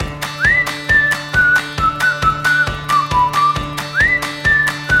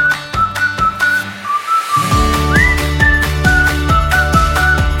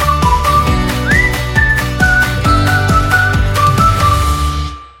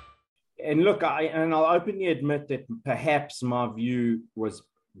and look, I'll openly admit that perhaps my view was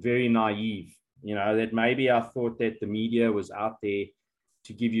very naive. That maybe I thought that the media was out there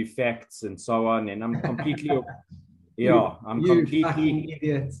to give you facts and so on. And I'm completely, I'm completely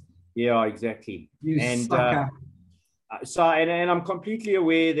idiot. Yeah, exactly. You sucker. And I'm completely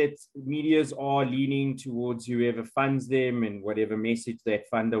aware that medias are leaning towards whoever funds them and whatever message that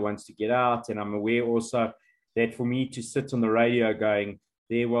funder wants to get out. And I'm aware also that for me to sit on the radio going,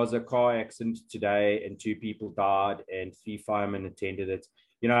 there was a car accident today and 2 people died and 3 firemen attended it.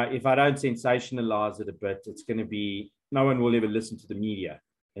 If I don't sensationalize it a bit, it's going to be, no one will ever listen to the media.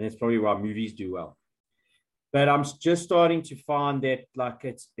 And that's probably why movies do well. But I'm just starting to find that like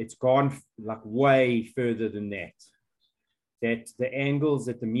it's gone like way further than that. That the angles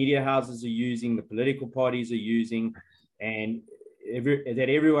that the media houses are using, the political parties are using, and that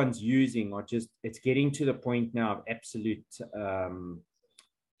everyone's using are just, it's getting to the point now of absolute,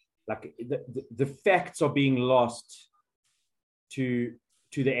 like the facts are being lost to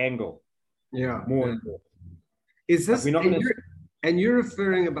the angle. Yeah. More and more. Is this, like and you're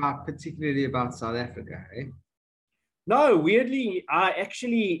referring particularly about South Africa, eh? No, weirdly, I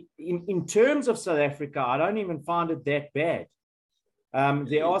actually, in terms of South Africa, I don't even find it that bad.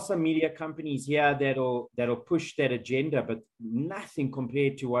 There are some media companies here that'll push that agenda, but nothing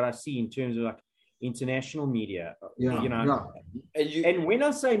compared to what I see in terms of like international media. Yeah. And when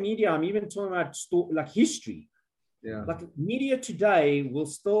I say media, I'm even talking about like history. Yeah. Like media today will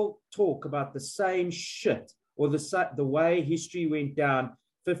still talk about the same shit or the way history went down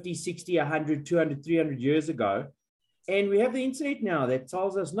 50, 60, 100, 200, 300 years ago. And we have the internet now that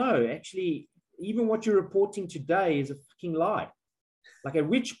tells us, no, actually, even what you're reporting today is a fucking lie. Like, at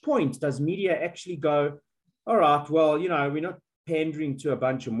which point does media actually go, all right, well, we're not pandering to a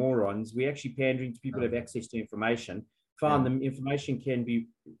bunch of morons. We're actually pandering to people who have access to information. Fine, the information can be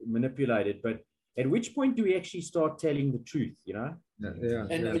manipulated, but at which point do we actually start telling the truth, Yeah.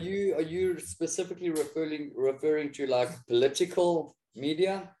 And are you specifically referring to like political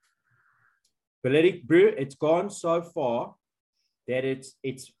media? It's gone so far that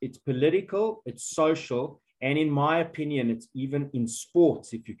it's political, it's social, and in my opinion, it's even in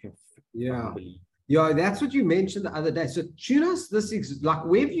sports, if you can believe. Yeah, that's what you mentioned the other day. So tune us this like,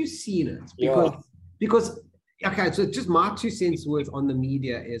 where have you seen it? Because okay, so just my 2 cents worth on the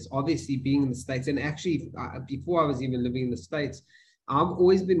media is obviously being in the States, and actually before I was even living in the States, I've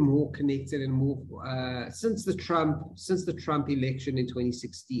always been more connected and more since the Trump election in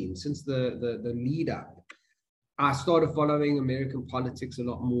 2016, since the lead up. I started following American politics a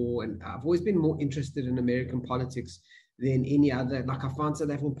lot more, and I've always been more interested in American politics than any other. Like, I find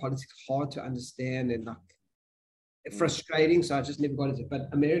South African politics hard to understand and like frustrating, so I just never got into it. But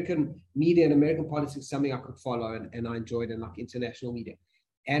American media and American politics is something I could follow, and I enjoyed, and like international media.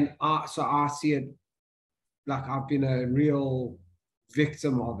 And so I see it like I've been a real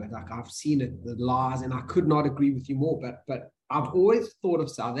victim of it. Like, I've seen it, the lies, and I could not agree with you more. But I've always thought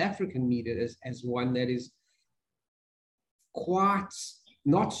of South African media as one that is quite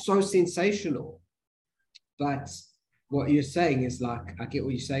not so sensational. But what you're saying is like, I get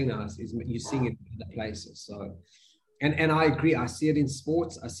what you're saying now, is you're seeing it in other places. So, and I agree. I see it in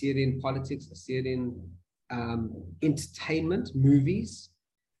sports. I see it in politics. I see it in entertainment, movies.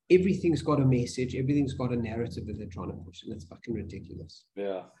 Everything's got a message. Everything's got a narrative that they're trying to push, and it's fucking ridiculous.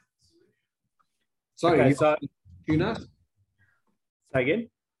 Yeah. Sorry, okay, so tune us. Say again?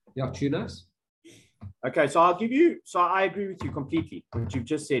 Yeah, tune us. Okay, so I agree with you completely. What you've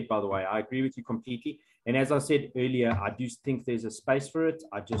just said, by the way, I agree with you completely. And as I said earlier, I do think there's a space for it.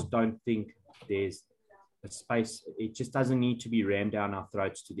 I just don't think there's a space. It just doesn't need to be rammed down our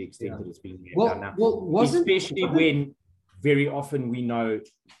throats to the extent that it's being rammed down now. Especially when very often we know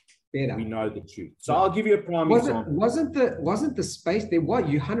the truth. So I'll give you a prime example. Wasn't the space there? What,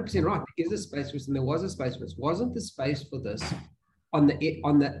 you're 100% right. There is a space for this, and there was a space for this. Wasn't the space for this on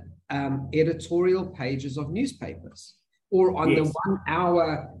the editorial pages of newspapers, or on the 1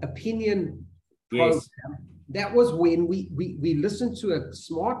 hour opinion program? That was when we listened to a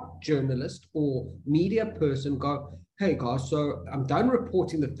smart journalist or media person go, hey guys, so I'm done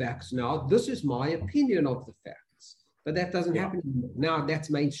reporting the facts now. This is my opinion of the facts. But that doesn't happen anymore. Now that's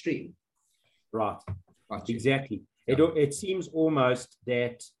mainstream. Right. Exactly. Yeah. It seems almost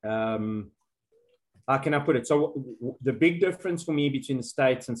that, how can I put it? So the big difference for me between the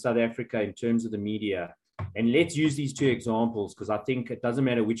States and South Africa in terms of the media, and let's use these 2 examples, because I think it doesn't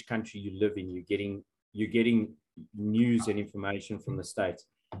matter which country you live in, you're getting news and information from the States.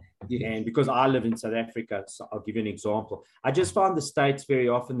 Yeah. And because I live in South Africa, so I'll give you an example. I just find the States very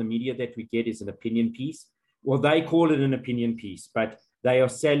often, the media that we get is an opinion piece. Well, they call it an opinion piece, but they are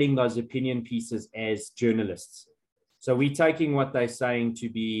selling those opinion pieces as journalists. So we're taking what they're saying to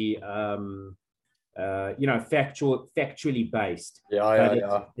be, factually based.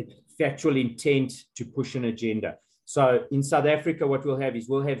 It's factual intent to push an agenda. So in South Africa, what we'll have is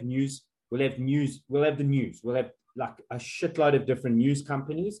we'll have the news, we'll have like a shitload of different news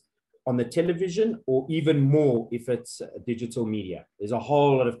companies on the television, or even more if it's digital media. There's a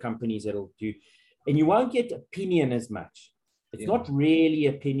whole lot of companies that'll do, and you won't get opinion as much. It's not really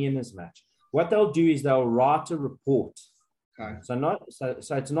opinion as much. What they'll do is they'll write a report. Okay. So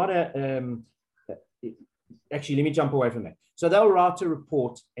it's not actually, let me jump away from that. So they'll write a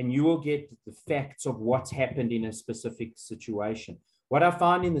report and you will get the facts of what's happened in a specific situation. What I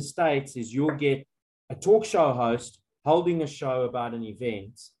find in the States is you'll get a talk show host holding a show about an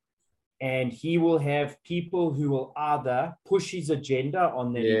event, and he will have people who will either push his agenda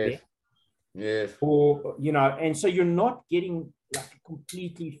on that event, or, and so you're not getting like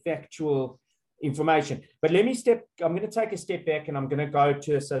completely factual information. But I'm going to take a step back and I'm going to go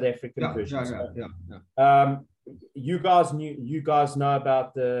to a South African version. You guys know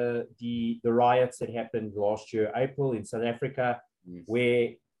about the riots that happened last year, April, in South Africa, where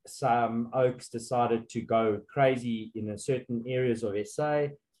some oaks decided to go crazy in certain areas of SA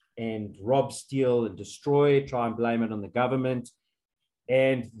and rob, steal, and destroy, try and blame it on the government.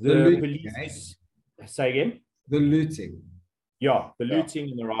 And the police, say again? The looting. Yeah, the looting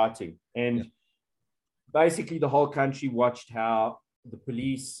and the rioting. And basically the whole country watched how the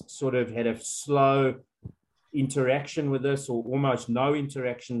police sort of had a slow interaction with this, or almost no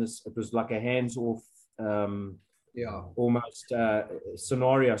interaction. It was like a hands-off almost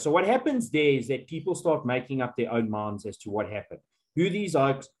scenario. So what happens there is that people start making up their own minds as to what happened. Who these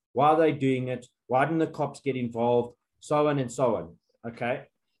oaks, why are they doing it? Why didn't the cops get involved? So on and so on. Okay.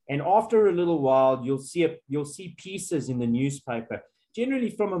 And after a little while, you'll see pieces in the newspaper, generally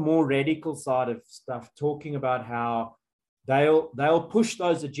from a more radical side of stuff, talking about how they'll push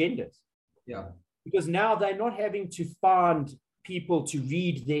those agendas. Yeah. Because now they're not having to find people to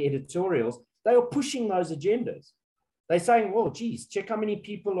read their editorials. They are pushing those agendas. They're saying, well, geez, check how many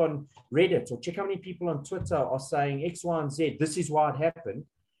people on Reddit or check how many people on Twitter are saying X, Y, and Z. This is why it happened.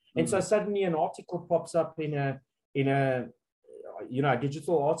 And so suddenly an article pops up in a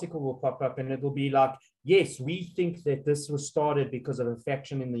digital article will pop up, and it'll be like, yes, we think that this was started because of a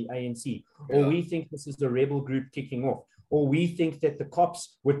faction in the ANC, or we think this is the rebel group kicking off, or we think that the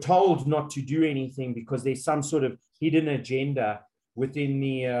cops were told not to do anything because there's some sort of hidden agenda within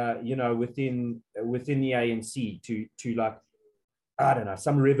the within the ANC to like, I don't know,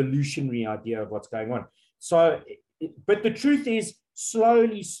 some revolutionary idea of what's going on. So, but the truth is,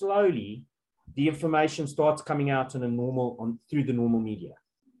 slowly, the information starts coming out through the normal media.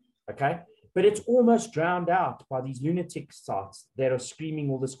 Okay. But it's almost drowned out by these lunatic sites that are screaming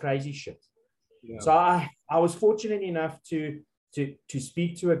all this crazy shit. Yeah. So I was fortunate enough to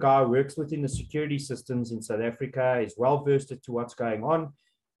speak to a guy who works within the security systems in South Africa, is well versed as to what's going on.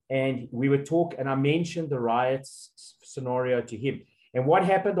 And we would talk, and I mentioned the riots scenario to him. And what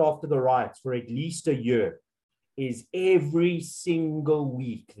happened after the riots for at least a year is every single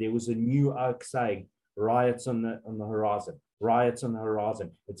week there was a new oak saying riots on the horizon, riots on the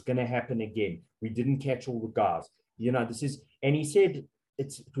horizon. It's going to happen again. We didn't catch all the guys. And he said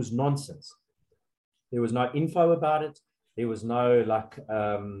it was nonsense. There was no info about it. There was no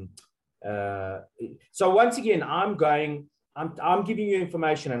so once again, I'm giving you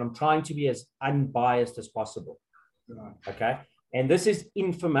information and I'm trying to be as unbiased as possible. Right. Okay. And this is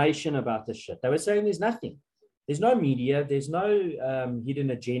information about this shit. They were saying there's nothing. There's no media. There's no hidden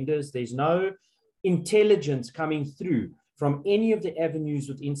agendas. There's no intelligence coming through from any of the avenues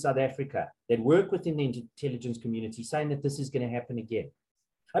within South Africa that work within the intelligence community saying that this is going to happen again.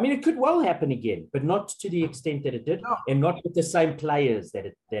 I mean, it could well happen again, but not to the extent that it did, and not with the same players that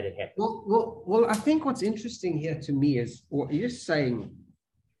it happened. Well, I think what's interesting here to me is what you're saying.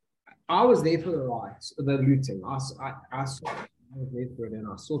 I was there for the riots, the looting. I was there for it, and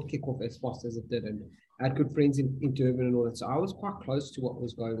I saw it kick off as fast as it did, and I had good friends in Durban and all that, so I was quite close to what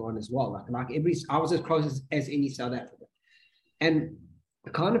was going on as well. I was as close as any South African, and I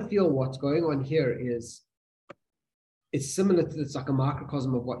kind of feel what's going on here is it's similar to, it's like a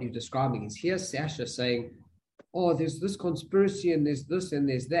microcosm of what you're describing. Is here Sasha saying, "Oh, there's this conspiracy and there's this and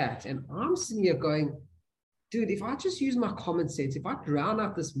there's that," and I'm sitting here going, "Dude, if I just use my common sense, if I drown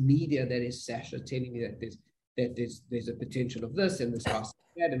out this media that is Sasha telling me that there's a potential of this and this guy's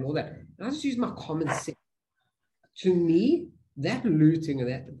that and all that, and I just use my common sense. To me, that looting and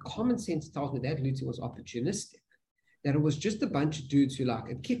that common sense tells me that looting was opportunistic, that it was just a bunch of dudes who like,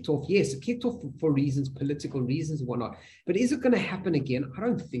 it kicked off. Yes, it kicked off for reasons, political reasons and whatnot. But is it going to happen again? I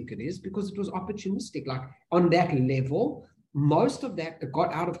don't think it is, because it was opportunistic. Like on that level, most of that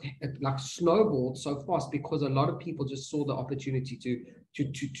got out of, like, snowballed so fast because a lot of people just saw the opportunity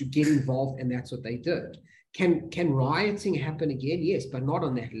to get involved, and that's what they did. Can rioting happen again? Yes, but not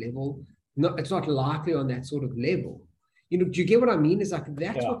on that level. No, it's not likely on that sort of level. Do you get what I mean? It's like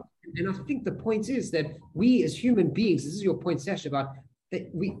that's what, and I think the point is that we as human beings, this is your point, Sash, about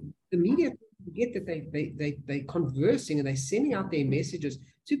that the media forget that they conversing and they're sending out their messages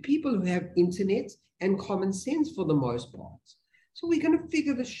to people who have internet and common sense for the most part. So we're going to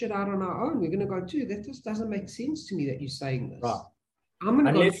figure this shit out on our own. We're going to go, dude, that just doesn't make sense to me that you're saying this. Right. I'm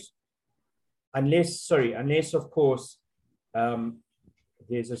going to unless of course,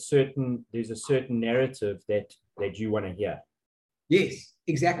 there's a certain narrative that you want to hear. Yes,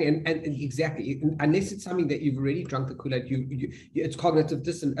 exactly, and exactly. Unless it's something that you've already drunk the Kool-Aid, it's cognitive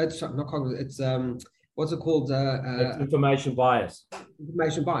dissonance. It's not cognitive. It's what's it called? Information bias.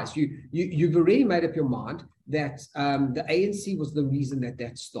 Information bias. You've already made up your mind that the ANC was the reason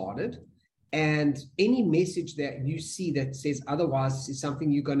that started, and any message that you see that says otherwise is something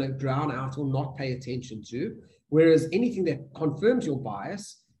you're going to drown out or not pay attention to. Whereas anything that confirms your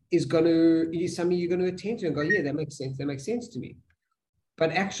bias is something you're going to attend to and go, yeah, that makes sense. That makes sense to me.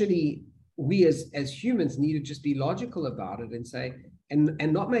 But actually, we as humans need to just be logical about it and say, and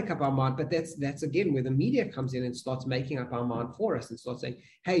not make up our mind. But that's again where the media comes in and starts making up our mind for us and starts saying,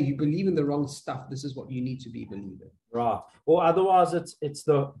 hey, you believe in the wrong stuff. This is what you need to be believing. Right. Or otherwise it's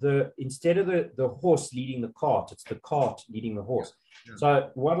the instead of the horse leading the cart, it's the cart leading the horse. Yeah. So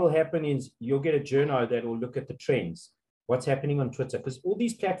what will happen is you'll get a journo that will look at the trends, what's happening on Twitter, because all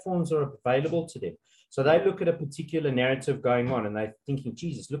these platforms are available to them. So they look at a particular narrative going on and they're thinking,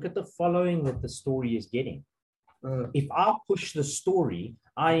 Jesus, look at the following that the story is getting. If I push the story,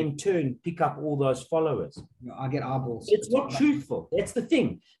 I in turn pick up all those followers. I get eyeballs. It's not truthful. That's the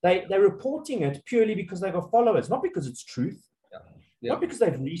thing. They're reporting it purely because they got followers, not because it's truth. Not because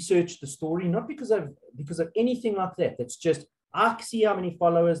they've researched the story, not because of anything like that. It's just, I see how many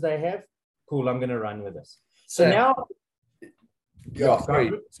followers they have. Cool, I'm going to run with this. So now...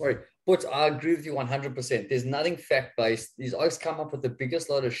 Sorry. But I agree with you 100%. There's nothing fact-based. These oaks come up with the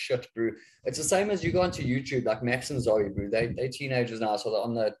biggest load of shit, bro. It's the same as you go onto YouTube, like Max and Zoe, bro. They're teenagers now,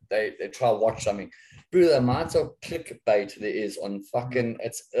 so they try to watch something. Bro, the amount of clickbait there is on fucking,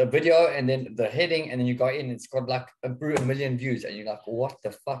 it's a video and then the heading, and then you go in, it's got like a million views, and you're like, what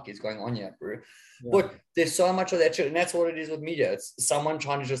the fuck is going on here, bro? Yeah. But there's so much of that shit, and that's what it is with media. It's someone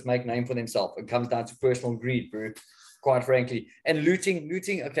trying to just make a name for themselves. It comes down to personal greed, bro. Quite frankly, and looting,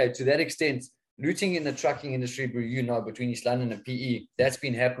 okay, to that extent, looting in the trucking industry, bro, between East London and PE, that's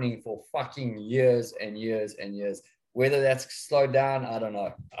been happening for fucking years and years and years. Whether that's slowed down, I don't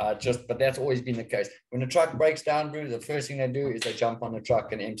know. But that's always been the case. When a truck breaks down, bro, the first thing they do is they jump on the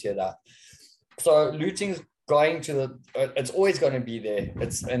truck and empty it out. So looting's going to it's always going to be there.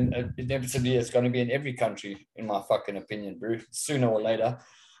 Inevitably it's going to be in every country, in my fucking opinion, bro, sooner or later.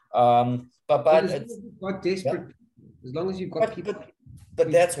 But it's quite desperate. Yeah. As long as you've got people,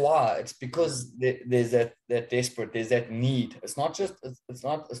 but that's why. It's because there's that desperate. There's that need. It's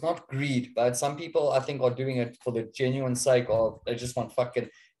not greed. But some people, I think, are doing it for the genuine sake of they just want fucking.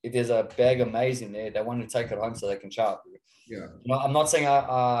 If there's a bag of maize in there, they want to take it home so they can shout. Yeah. I'm not saying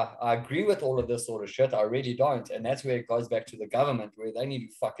I agree with all of this sort of shit. I really don't. And that's where it goes back to the government, where they need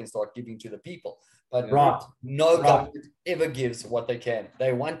to fucking start giving to the people. But government ever gives what they can.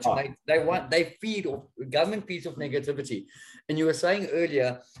 They want to they feed off, government feeds off negativity. And you were saying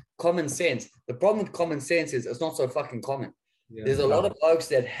earlier, common sense. The problem with common sense is it's not so fucking common. Yeah. There's a lot of folks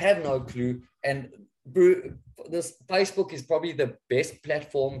that have no clue. And this Facebook is probably the best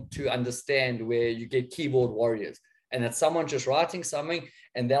platform to understand, where you get keyboard warriors. And it's someone just writing something,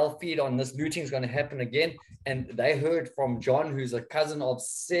 and they'll feed on this looting is going to happen again. And they heard from John, who's a cousin of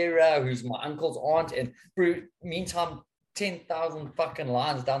Sarah, who's my uncle's aunt. And meantime, 10,000 fucking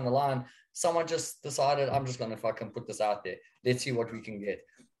lines down the line, someone just decided, I'm just going to fucking put this out there. Let's see what we can get.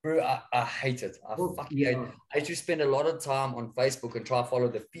 Bro, I hate it. I hate it. I used to spend a lot of time on Facebook and try to follow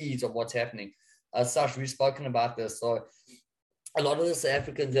the feeds of what's happening. Sash, we've spoken about this. So a lot of the South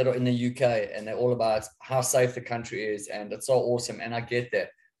Africans that are in the UK, and they're all about how safe the country is, and it's so awesome. And I get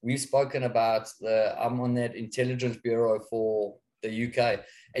that. We've spoken about I'm on that intelligence bureau for the UK,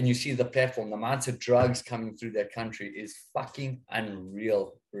 and you see the platform, the amount of drugs coming through that country is fucking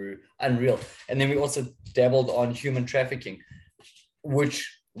unreal, bro. Unreal. And then we also dabbled on human trafficking,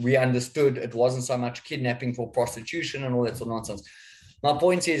 which we understood it wasn't so much kidnapping for prostitution and all that sort of nonsense. My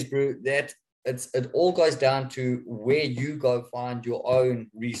point is, bro, that it all goes down to where you go find your own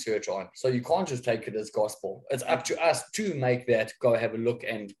research on. So you can't just take it as gospel. It's up to us to make that, go have a look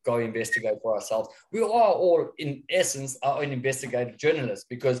and go investigate for ourselves. We are all, in essence, our own investigative journalists,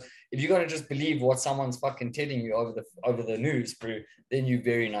 because if you're going to just believe what someone's fucking telling you over the news, bro, then you're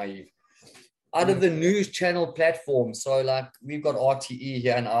very naive. Out of the news channel platforms, so like we've got RTE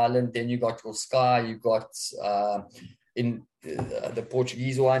here in Ireland, then you got your Sky, you got in the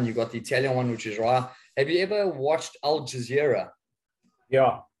Portuguese one, you got the Italian one, which is Ra. Have you ever watched Al Jazeera?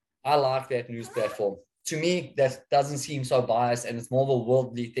 Yeah. I like that news platform. To me, that doesn't seem so biased, and it's more of a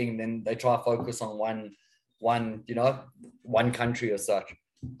worldly thing than they try to focus on one country or such.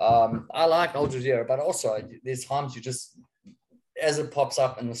 I like Al Jazeera, but also there's times you just, as it pops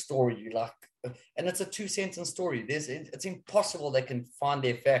up in the story, you like, and it's a 2-sentence story. It's impossible they can find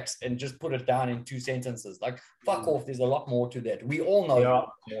their facts and just put it down in 2 sentences. Like, fuck off. There's a lot more to that. We all know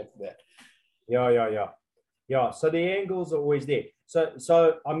more to that. Yeah. So the angles are always there.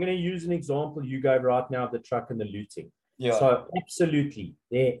 So I'm going to use an example you gave right now of the truck and the looting. Yeah. So absolutely,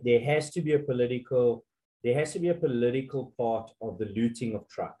 there has to be a political part of the looting of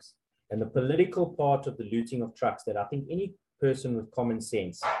trucks, and the political part of the looting of trucks that I think any person with common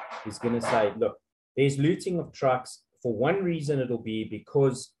sense is going to say, look, there's looting of trucks. For one reason, it'll be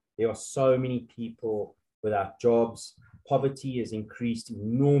because there are so many people without jobs. Poverty has increased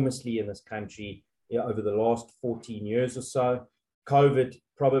enormously in this country over the last 14 years or so. COVID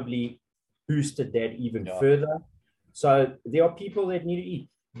probably boosted that even further. So there are people that need to eat.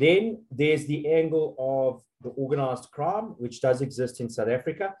 Then there's the angle of the organized crime, which does exist in South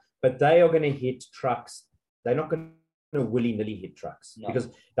Africa, but they are going to hit trucks. They're not going to willy-nilly hit trucks because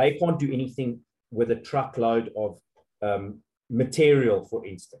they can't do anything with a truckload of material, for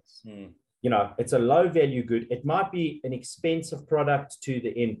instance. It's a low value good. It might be an expensive product to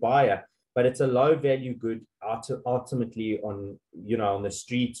the end buyer, but it's a low value good ultimately on the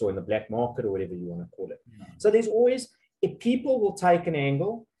streets or in the black market or whatever you want to call it. So there's always, if people will take an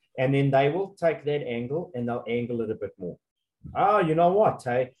angle and then they will take that angle and they'll angle it a bit more. You know what,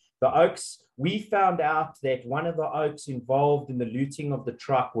 hey? The Oaks, we found out that one of the Oaks involved in the looting of the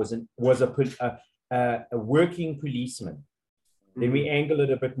truck was a working policeman. Then we angle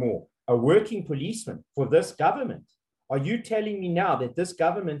it a bit more. A working policeman for this government. Are you telling me now that this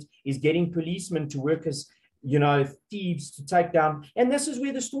government is getting policemen to work as, thieves to take down? And this is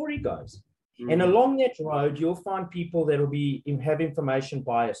where the story goes. And along that road, you'll find people that will have information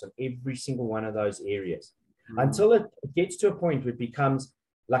bias on every single one of those areas until it gets to a point where it becomes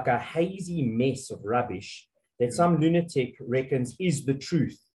like a hazy mess of rubbish that some lunatic reckons is the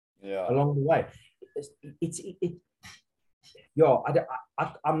truth along the way.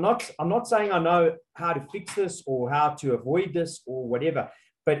 I'm not saying I know how to fix this or how to avoid this or whatever,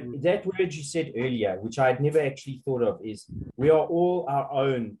 but that word you said earlier, which I had never actually thought of, is we are all our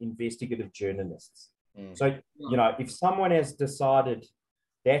own investigative journalists. So, if someone has decided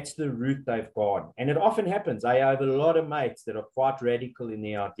that's the route they've gone, and it often happens. I have a lot of mates that are quite radical in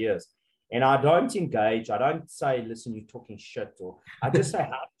their ideas, and I don't engage. I don't say, listen, you're talking shit, or I just say,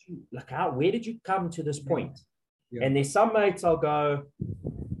 where did you come to this point? And there's some mates I'll go,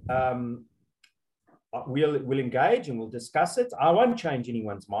 we'll engage and we'll discuss it. I won't change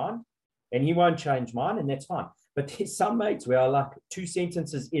anyone's mind and he won't change mine, and that's fine. But there's some mates where I like 2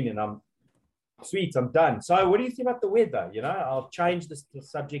 sentences in and I'm sweet, I'm done. So what do you think about the weather? I'll change the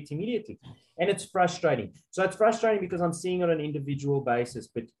subject immediately. And it's frustrating. So it's frustrating because I'm seeing it on an individual basis,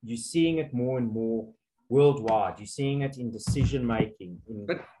 but you're seeing it more and more worldwide. You're seeing it in decision making.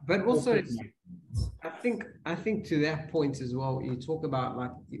 But also, I think to that point as well, you talk about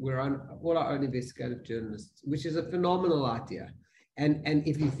like we're all our own investigative journalists, which is a phenomenal idea. And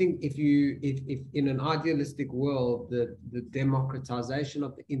if in an idealistic world, the democratization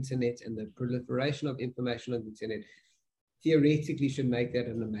of the internet and the proliferation of information on the internet theoretically should make that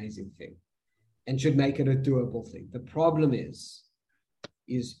an amazing thing and should make it a doable thing. The problem is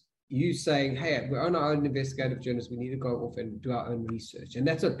you saying, hey, we're on our own investigative journalists, we need to go off and do our own research. And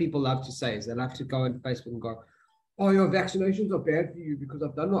that's what people love to say, is they love to go on Facebook and go, oh, your vaccinations are bad for you because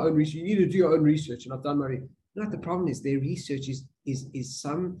I've done my own research. You need to do your own research, and I've done my research. No, the problem is their research is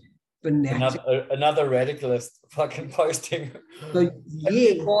some fanatic. Another radicalist fucking posting. So,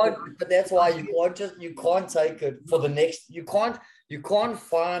 but that's why you can't take it for the next. You can't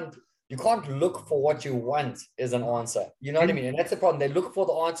look for what you want as an answer. You know what I mean? And that's the problem. They look for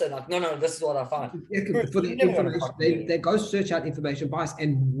the answer and like, no, this is what I found. For the information, they go search out information bias,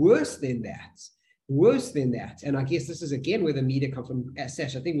 and worse than that. And I guess this is again where the media comes from.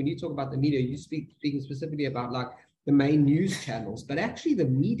 Sash, I think when you talk about the media, you're speaking specifically about like the main news channels, but actually the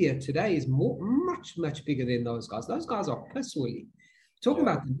media today is much bigger than those guys. Those guys are piss woolly. Talking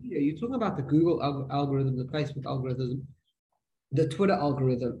about the media, you're talking about the Google algorithm, the Facebook algorithm, the Twitter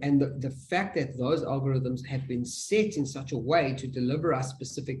algorithm, and the fact that those algorithms have been set in such a way to deliver us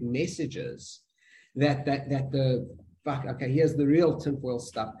specific messages that the fuck, okay, here's the real tinfoil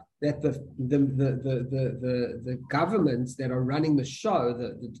stuff, that the governments that are running the show,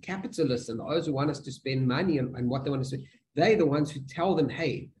 the capitalists and those who want us to spend money and what they want to spend, they're the ones who tell them,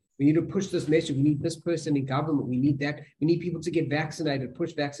 hey, we need to push this message. We need this person in government. We need that. We need people to get vaccinated,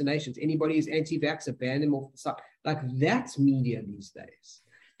 push vaccinations. Anybody who's anti-vaxxer, ban them off the side. Like, that's media these days.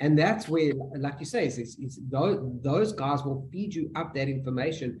 And that's where, like you say, it's those guys will feed you up that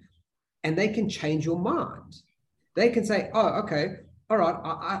information, and they can change your mind. They can say, oh, okay, all right,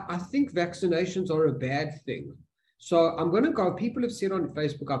 I think vaccinations are a bad thing. So I'm going to go, people have said on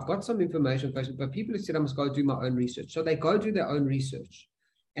Facebook, I've got some information on Facebook, but people have said I must go do my own research. So they go do their own research.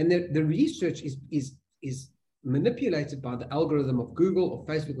 And the research is manipulated by the algorithm of Google or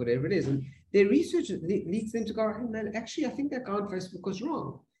Facebook, whatever it is. And their research leads them to go, hey, man, actually, I think that guy on Facebook was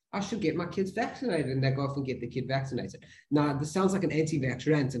wrong. I should get my kids vaccinated. And they go off and get the kid vaccinated. Now, this sounds like an anti-vax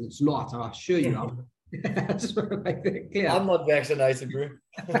rant, and it's not. I assure you. I just want to make that clear. I'm not vaccinated, bro.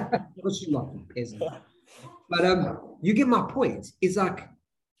 But you get my point. It's like,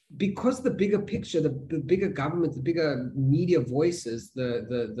 because the bigger picture, the bigger government, the bigger media voices,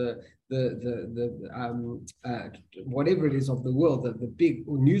 whatever it is of the world, the big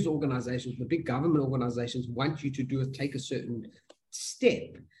news organizations, the big government organizations want you to take a certain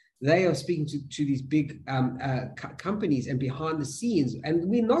step. They are speaking to these big companies, and behind the scenes, and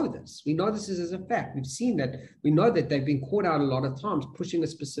we know this as a fact. We've seen that. We know that they've been caught out a lot of times pushing a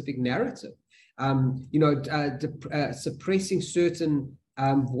specific narrative, suppressing certain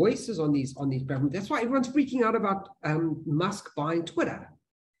voices on these platforms. That's why everyone's freaking out about Musk buying Twitter,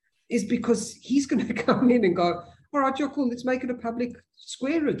 is because he's going to come in and go, all right, you're cool, let's make it a public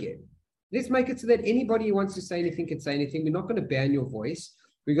square again. Let's make it so that anybody who wants to say anything can say anything. We're not going to ban your voice.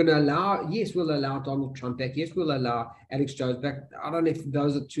 We're going to allow, yes, we'll allow Donald Trump back. Yes, we'll allow Alex Jones back. I don't know if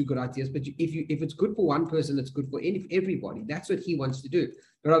those are two good ideas, but if it's good for one person, it's good for everybody. That's what he wants to do.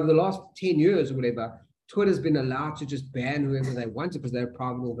 But over the last 10 years or whatever, Twitter's been allowed to just ban whoever they wanted because they're a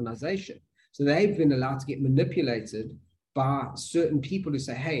private organization. So they've been allowed to get manipulated by certain people who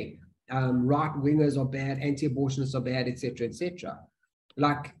say, hey, right-wingers are bad, anti-abortionists are bad, etc., etc.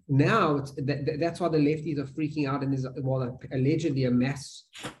 Like, now, that's why the lefties are freaking out, and there's allegedly a mass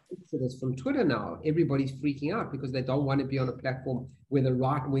exodus from Twitter now. Everybody's freaking out because they don't want to be on a platform where the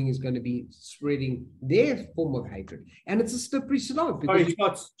right wing is going to be spreading their form of hatred, and it's a slippery slope.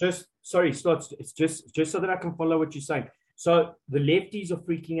 Sorry, Slots. It's just so that I can follow what you're saying. So the lefties are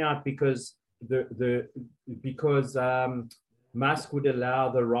freaking out because Musk would allow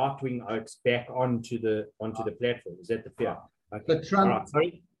the right wing oaks back onto the platform. Is that the fear? Okay. But Trump, all right,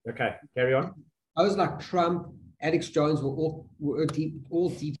 sorry. Okay, carry on. I was like, Trump, Alex Jones were all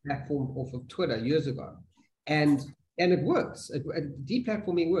deplatformed off of Twitter years ago, and it works.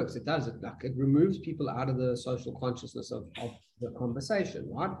 Deplatforming works. It does. It removes people out of the social consciousness of the conversation,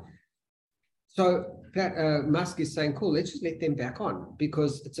 right? So Musk is saying, cool, let's just let them back on,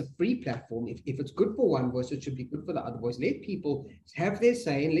 because it's a free platform. If it's good for one voice, it should be good for the other voice. Let people have their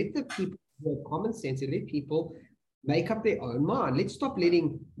say, and let the people who have common sense, and let people make up their own mind. Let's stop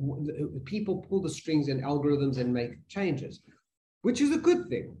letting people pull the strings and algorithms and make changes, which is a good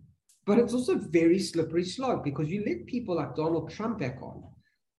thing. But it's also very slippery slope, because you let people like Donald Trump back on.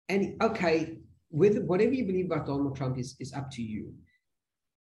 And okay, whatever you believe about Donald Trump is up to you.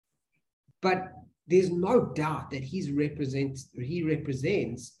 But there's no doubt that he represents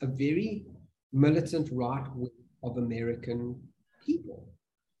a very militant right wing of American people.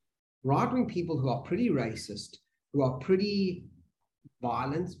 Right-wing people who are pretty racist, who are pretty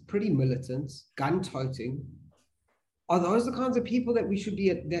violent, pretty militant, gun-toting. Are those the kinds of people that we should be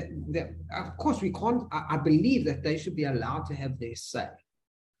that of course we can't, I believe that they should be allowed to have their say.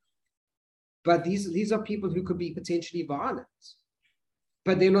 But these are people who could be potentially violent.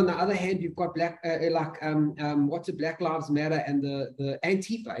 But then on the other hand, you've got Black Lives Matter and the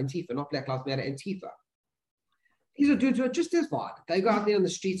Antifa, not Black Lives Matter, Antifa. These are dudes who are just as violent. They go out there on the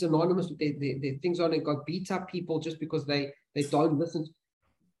streets anonymous with their things on and go beat up people just because they don't listen.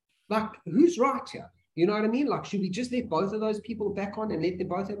 Like, who's right here? You know what I mean? Like, should we just let both of those people back on and let them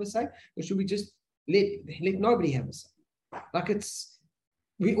both have a say? Or should we just let nobody have a say? Like,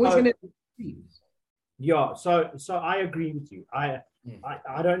 we always going to. Yeah, so I agree with you. I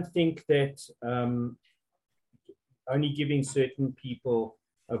don't think that only giving certain people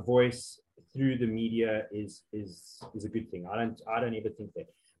a voice through the media is a good thing. I don't ever think that.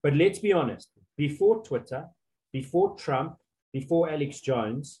 But let's be honest. Before Twitter, before Trump, before Alex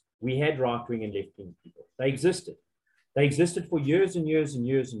Jones, we had right-wing and left-wing people. They existed. They existed for years and years and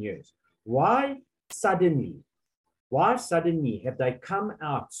years and years. Why suddenly have they come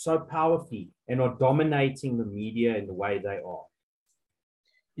out so powerfully and are dominating the media in the way they are?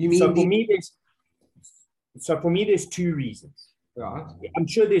 You mean for me, there's two reasons. Right. I'm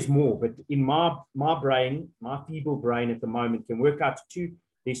sure there's more, but in my brain, my feeble brain at the moment can work out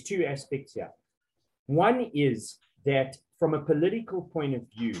there's two aspects here. One is that from a political point of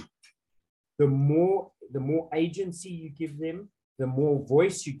view, the more agency you give them, the more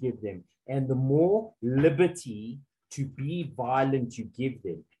voice you give them, and the more liberty to be violent you give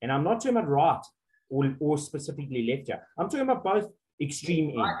them. And I'm not talking about right or specifically left here. I'm talking about both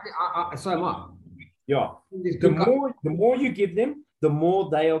extreme ends. So am I. Yeah. The more you give them, the more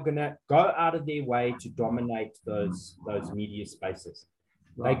they are going to go out of their way to dominate those media spaces.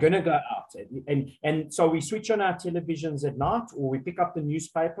 Right. They're going to go out. And so we switch on our televisions at night, or we pick up the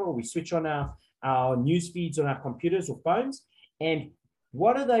newspaper, or we switch on our news feeds on our computers or phones. And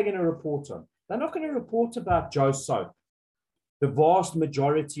what are they going to report on? They're not going to report about Joe Soap. The vast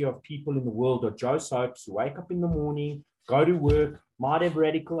majority of people in the world are Joe Soaps who wake up in the morning, go to work, might have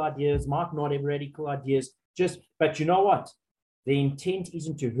radical ideas, might not have radical ideas. But you know what? The intent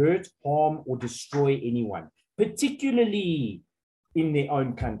isn't to hurt, harm, or destroy anyone, particularly in their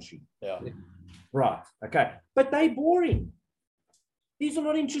own country. Yeah. Right. Okay. But they're boring. These are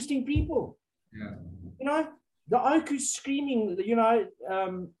not interesting people. Yeah. You know, the oak who's screaming,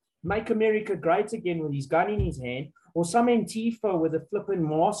 make America great again with his gun in his hand, or some Antifa with a flipping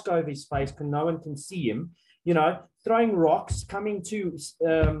mask over his face, no one can see him, throwing rocks, coming to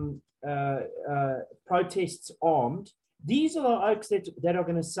protests armed. These are the oaks that are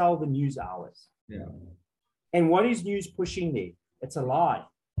going to sell the news hours. Yeah. And what is news pushing there? It's a lie.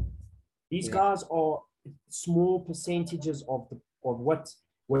 These guys are small percentages of what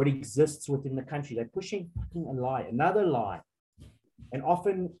exists within the country. They're pushing a lie, another lie. And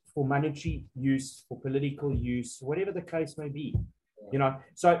often for monetary use, for political use, whatever the case may be.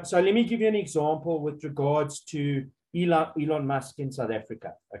 So let me give you an example with regards to Elon Musk in South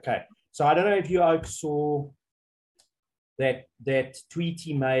Africa. Okay. So I don't know if you saw that tweet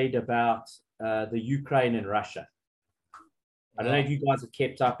he made about the Ukraine and Russia. I don't know if you guys have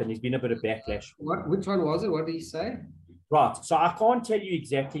kept up, and there's been a bit of backlash. Which one was it? What did he say? Right. So I can't tell you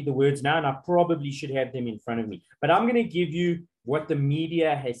exactly the words now, and I probably should have them in front of me. But I'm going to give you what the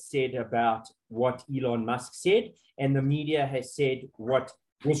media has said about what Elon Musk said, and the media has said what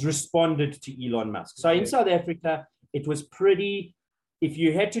was responded to Elon Musk. So in South Africa, it was pretty. If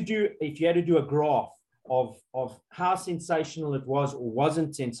you had to do a graph of how sensational it was or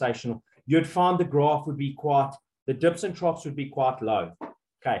wasn't sensational, you'd find the graph would be the dips and troughs would be quite low.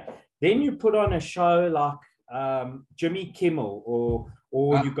 Okay. Then you put on a show like Jimmy Kimmel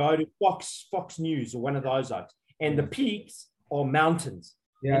or you go to Fox News or one of those, and the peaks are mountains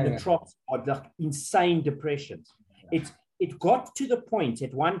and the troughs are like insane depressions. It got to the point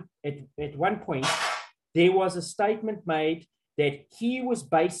at one point there was a statement made that he was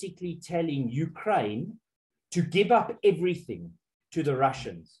basically telling Ukraine to give up everything to the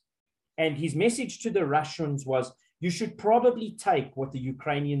Russians. And his message to the Russians was, you should probably take what the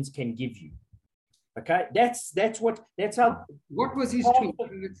Ukrainians can give you. Okay, that's how. What was his tweet?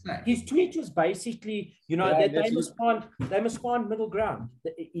 What did it say? His tweet was basically, that they must find middle ground.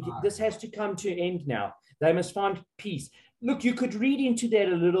 This has to come to an end now. They must find peace. Look, you could read into that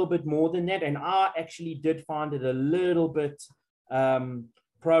a little bit more than that, and I actually did find it a little bit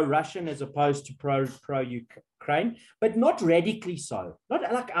pro-Russian as opposed to pro-Ukraine, but not radically so, not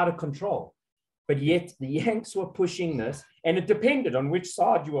like out of control. But yet the Yanks were pushing this, and it depended on which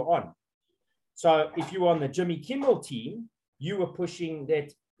side you were on. So if you were on the Jimmy Kimmel team, you were pushing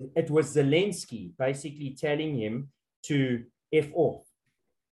that it was Zelensky basically telling him to F off.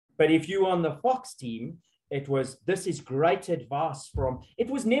 But if you were on the Fox team, it was, this is great advice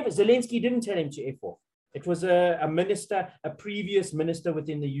Zelensky didn't tell him to F off. It was a minister, a previous minister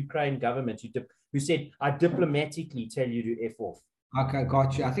within the Ukraine government who said, I diplomatically tell you to F off. Okay,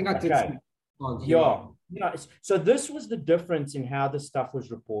 got you. I think I did. Okay. So this was the difference in how the stuff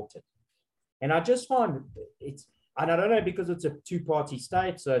was reported. And I just find and I don't know, because it's a two-party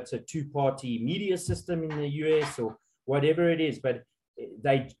state, so it's a two-party media system in the US or whatever it is, but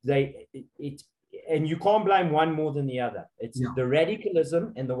and you can't blame one more than the other. It's the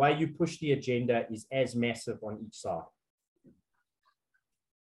radicalism and the way you push the agenda is as massive on each side.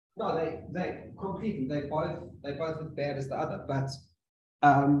 No, they completely. They both as bad as the other. But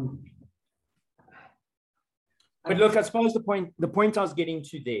But look, I suppose the point I was getting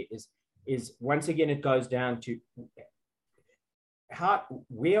to there is once again, it goes down to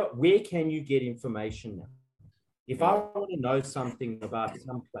where can you get information now? If I want to know something about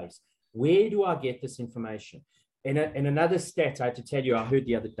some place, where do I get this information? And another stat I had to tell you, I heard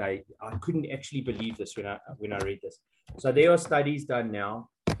the other day, I couldn't actually believe this when I read this. So there are studies done now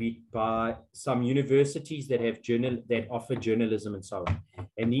by some universities that have that offer journalism and so on.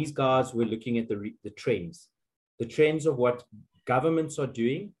 And these guys were looking at the trends of what governments are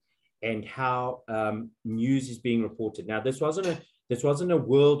doing and how news is being reported. Now, this wasn't a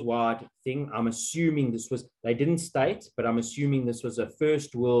worldwide thing. I'm assuming they didn't state, but I'm assuming this was a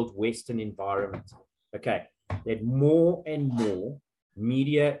first world Western environment. Okay, that more and more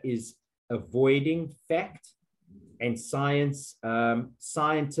media is avoiding fact and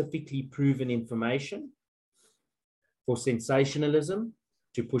scientifically proven information for sensationalism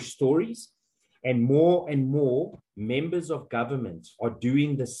to push stories. And more members of government are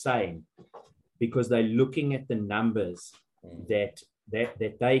doing the same because they're looking at the numbers that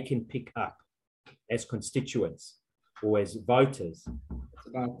they can pick up as constituents or as voters.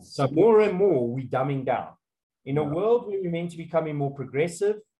 So more and more we're dumbing down. In a world where we're meant to be becoming more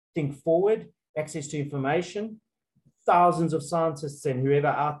progressive, think forward, access to information, thousands of scientists and whoever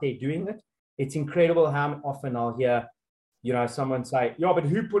out there doing it, it's incredible how often I'll hear, someone say, yeah, but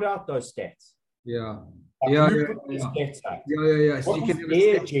who put out those stats? Yeah. So you can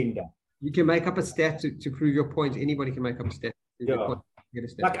their agenda. You can make up a stat to prove your point. Anybody can make up a stat. Yeah.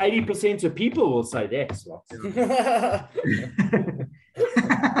 Like 80% of people will say that.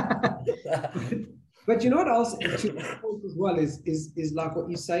 But you know what else as well is like what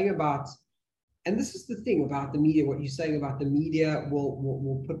you're saying about, and this is the thing about the media. What you're saying about the media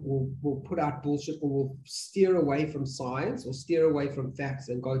will put out bullshit, or will steer away from science or steer away from facts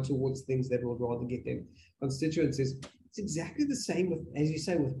and go towards things that will rather get them constituents. It's exactly the same with, as you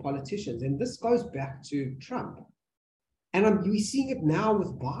say, with politicians, and this goes back to Trump, and we're seeing it now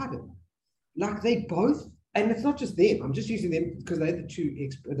with Biden. Like they both, and it's not just them. I'm just using them because they're the two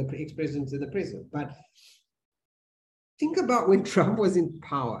the ex-presidents and the president, but. Think about when Trump was in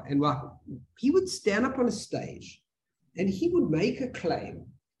power, and he would stand up on a stage and he would make a claim.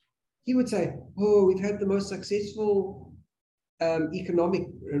 He would say, oh, we've had the most successful economic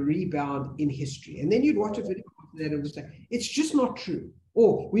rebound in history. And then you'd watch a video after that and would say, it's just not true.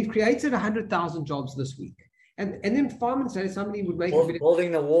 Or we've created 100,000 jobs this week. And then 5 minutes later, somebody would make a video.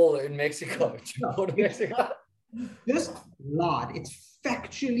 Building the wall in Mexico. Just lied. It's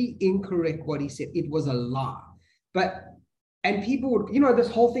factually incorrect what he said. It was a lie. And people would, this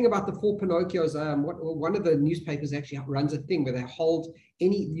whole thing about the four Pinocchios, one of the newspapers actually runs a thing where they hold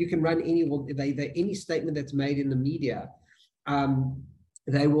you can run any statement that's made in the media,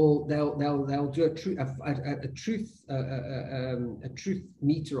 they'll do a truth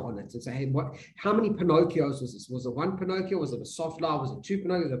meter on it and say, hey, how many Pinocchios was this? Was it one Pinocchio? Was it a soft lie? Was it two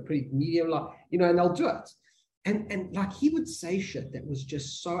Pinocchios? Was it a pretty medium lie? And they'll do it. And like he would say shit that was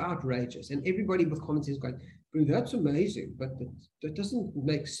just so outrageous, and everybody with commentators going, bro, that's amazing, but that doesn't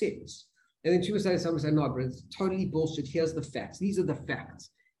make sense. And then someone would say, no, bro, it's totally bullshit. Here's the facts. These are the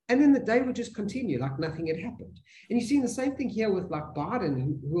facts. And then the day would just continue like nothing had happened. And you're seeing the same thing here with like Biden,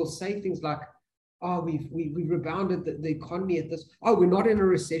 who will say things like, oh, we've rebounded the economy at this. Oh, we're not in a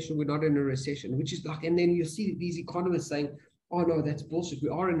recession. We're not in a recession, which is like, and then you see these economists saying, oh no, that's bullshit. We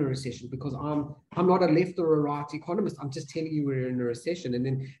are in a recession because I'm not a left or a right economist. I'm just telling you we're in a recession. And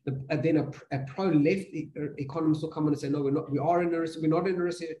then a pro-left economist will come in and say, no, we're not. We are in a recession. We're not in a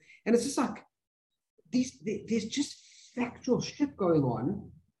recession. And it's just like there's just factual shit going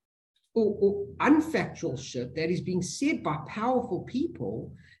on, or unfactual shit that is being said by powerful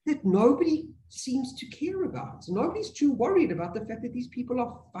people that nobody seems to care about. So nobody's too worried about the fact that these people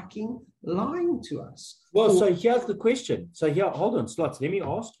are fucking lying to us. Well, so here's the question. So here, hold on, Slots, let me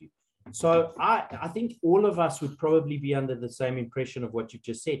ask you. So I think all of us would probably be under the same impression of what you've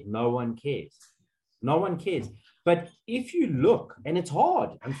just said. No one cares. No one cares. But if you look, and it's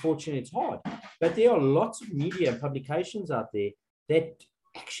hard, unfortunately, it's hard, but there are lots of media and publications out there that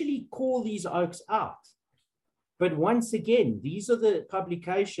actually call these oaks out. But once again, these are the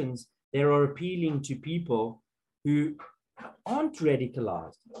publications that are appealing to people who aren't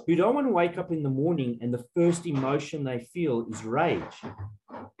radicalized, who don't want to wake up in the morning and the first emotion they feel is rage,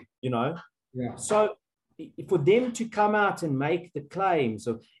 Yeah. So for them to come out and make the claims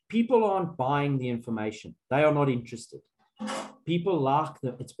of people aren't buying the information, they are not interested. People like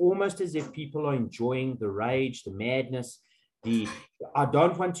it's almost as if people are enjoying the rage, the madness, I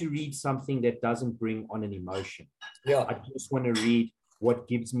don't want to read something that doesn't bring on an emotion. Yeah. I just want to read what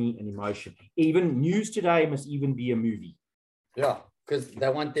gives me an emotion. Even news today must even be a movie. Yeah, because they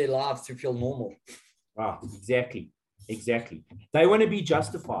want their lives to feel normal. Wow, exactly. They want to be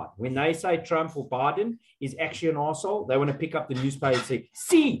justified. When they say Trump or Biden is actually an arsehole, they want to pick up the newspaper and say,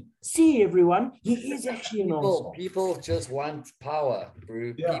 see, everyone, he is actually an arsehole. People just want power,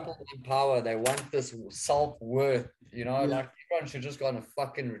 bro. Yeah. People want power. They want this self-worth, like everyone should just go on a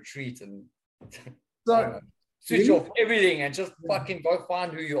fucking retreat and switch off everything and just fucking go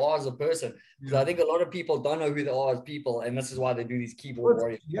find who you are as a person. Because I think a lot of people don't know who they are as people, and this is why they do these keyboard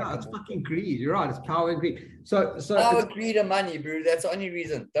warriors. Yeah, it's fucking greed. You're right. It's power and greed. So power, greed, and money, bro. That's the only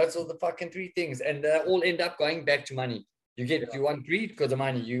reason. That's all the fucking three things, and they all end up going back to money. You want greed because of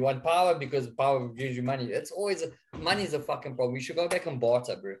money. You want power because power gives you money. It's always money is a fucking problem. We should go back and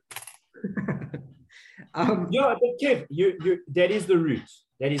barter, bro. Yeah, but Kev, you that is the root.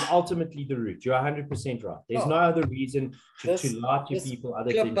 That is ultimately the root. You're 100% right. There's no other reason to lie to people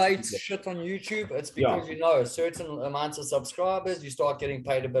other than clickbait shit on YouTube. It's because a certain amounts of subscribers, you start getting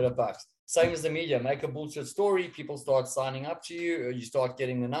paid a bit of bucks. Same as the media. Make a bullshit story, people start signing up to you, or you start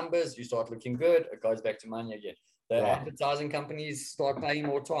getting the numbers, you start looking good. It goes back to money again. The advertising companies start paying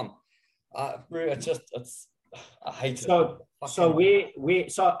more time. I hate it.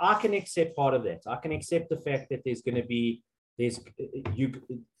 So I can accept part of that. I can accept the fact that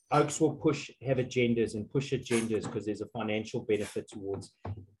Oaks will have agendas and push agendas because there's a financial benefit towards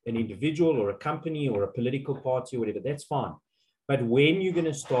an individual or a company or a political party or whatever. That's fine. But when you're going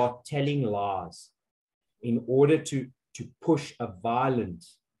to start telling lies in order to push a violent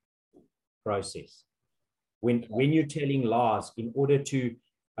process, when you're telling lies in order to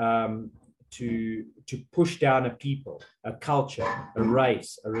push down a people, a culture, a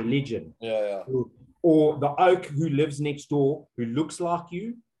race, a religion, or the oak who lives next door, who looks like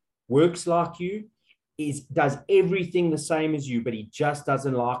you, works like you, does everything the same as you, but he just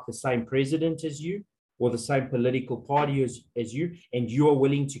doesn't like the same president as you or the same political party as you, and you are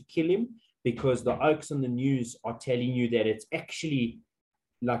willing to kill him because the oaks on the news are telling you that it's actually,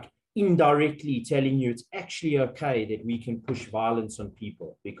 like, indirectly telling you it's actually okay that we can push violence on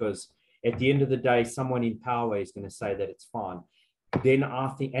people because at the end of the day, someone in power is going to say that it's fine. Then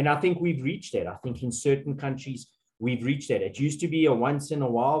I think we've reached that. I think in certain countries, we've reached that. It used to be a once in a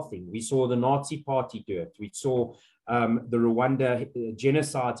while thing. We saw the Nazi party do it. We saw the Rwanda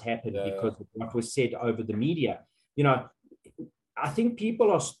genocides happen because of what was said over the media. I think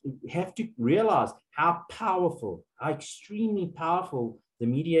people have to realize how powerful, how extremely powerful the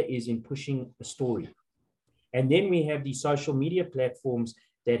media is in pushing a story. And then we have these social media platforms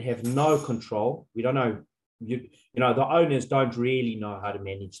that have no control. We don't know. The owners don't really know how to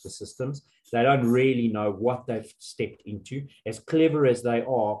manage the systems. They don't really know what they've stepped into. As clever as they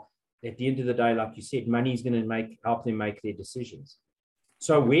are, at the end of the day, like you said, money is going to help them make their decisions.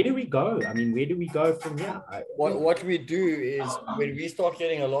 So where do we go? I mean, where do we go from here? What we do is when we start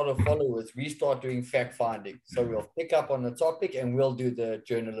getting a lot of followers, we start doing fact finding. So we'll pick up on the topic and we'll do the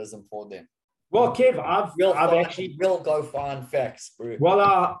journalism for them. Well, Kev, we'll go find facts, bro.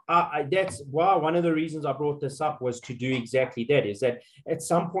 Well, that's why one of the reasons I brought this up was to do exactly that. Is that at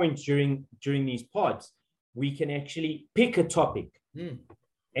some point during these pods, we can actually pick a topic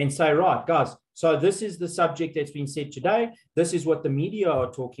and say, right, guys, so this is the subject that's been said today. This is what the media are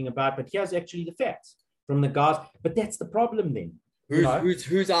talking about, but here's actually the facts from the guys. But that's the problem then.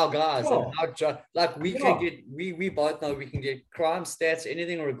 Who's our guys? And how we both know we can get crime stats,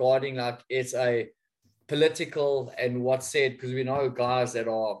 anything regarding like it's a political and what's said, because we know guys that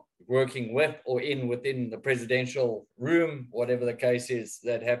are working with or within the presidential room, whatever the case is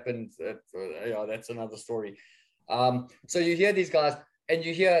that happened. That's another story. So you hear these guys and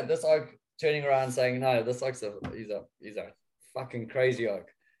you hear this oak turning around saying, no, this oak's he's a fucking crazy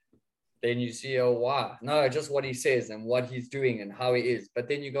oak. Then you see, why? No, just what he says and what he's doing and how he is. But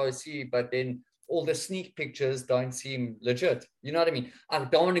then you go see, but then all the sneak pictures don't seem legit. You know what I mean? I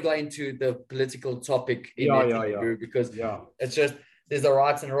don't want to go into the political topic because it's just there's a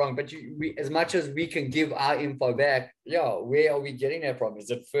right and a wrong. But as much as we can give our info back, where are we getting that from?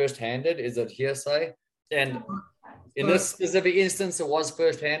 Is it first-handed? Is it hearsay? And in this specific instance, it was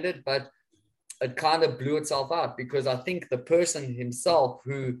first-handed, but it kind of blew itself out because I think the person himself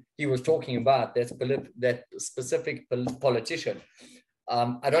who he was talking about, that specific politician,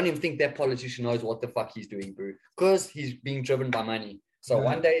 I don't even think that politician knows what the fuck he's doing, bro, because he's being driven by money. So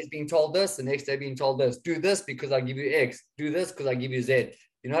one day he's being told this, the next day being told this, do this because I give you X, do this because I give you Z.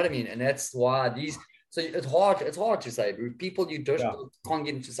 You know what I mean? And that's why so it's hard to say, bro. People, you just can't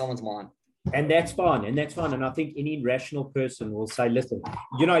get into someone's mind. And that's fine. And I think any rational person will say, listen,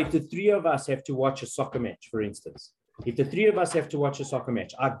 if the three of us have to watch a soccer match, for instance, If the three of us have to watch a soccer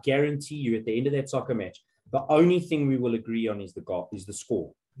match, I guarantee you at the end of that soccer match, the only thing we will agree on is the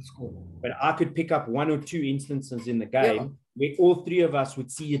score. But I could pick up one or two instances in the game where all three of us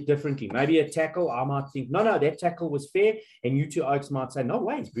would see it differently. Maybe a tackle, I might think, no, that tackle was fair. And you two Oaks might say, no,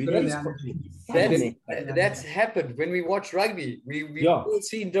 wait. That's happened when we watch rugby. We all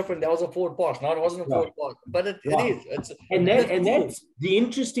seen different. That was a forward pass. No, it wasn't a forward pass. But it is. That's the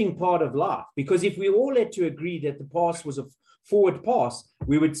interesting part of life. Because if we all had to agree that the pass was a forward pass,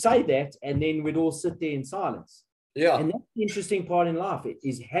 we would say that, and then we'd all sit there in silence. Yeah. And that's the interesting part in life,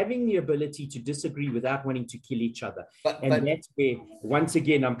 is having the ability to disagree without wanting to kill each other. But that's where, once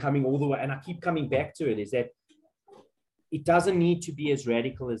again, I'm coming all the way, and I keep coming back to it, is that it doesn't need to be as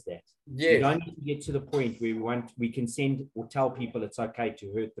radical as that. Yes. We don't need to get to the point where we can send or tell people it's okay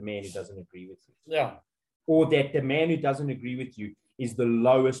to hurt the man who doesn't agree with you. Yeah. Or that the man who doesn't agree with you is the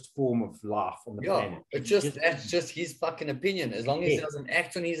lowest form of life on the planet. That's just his fucking opinion. As long as he doesn't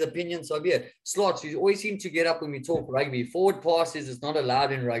act on his opinion, so be it. Slots, you always seem to get up when we talk rugby. Forward passes is not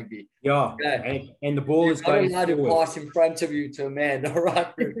allowed in rugby. Yeah. Okay? And the ball is going not allowed to pass in front of you to a man. All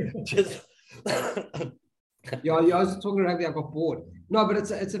right. Just I was talking rugby, I got bored. No, but it's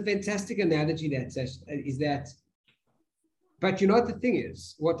a fantastic analogy that. But you know what the thing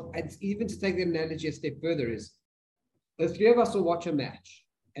is? Even to take the analogy a step further is, the three of us will watch a match,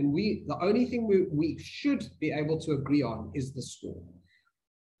 and the only thing we should be able to agree on is the score.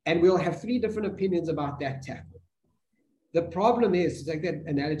 And we'll have three different opinions about that tackle. The problem is, to take that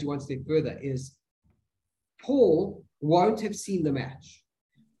analogy one step further, is Paul won't have seen the match.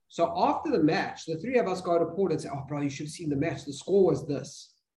 So after the match, the three of us go to Paul and say, oh, bro, you should have seen the match. The score was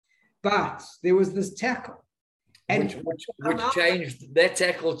this. But there was this tackle. And which changed, that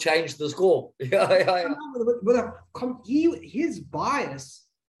tackle changed the score. His bias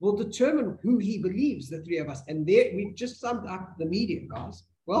will determine who he believes, the three of us. And there we've just summed up the media, guys.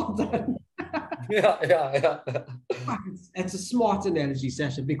 Well done. Yeah. It's a smart analogy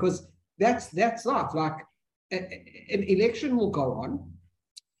session, because that's life. Like an election will go on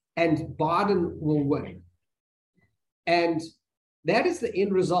and Biden will win. And that is the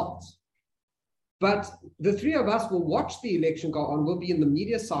end result. But the three of us will watch the election go on. We'll be in the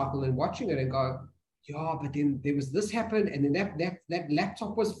media cycle and watching it and go, yeah, but then there was this happened, and then that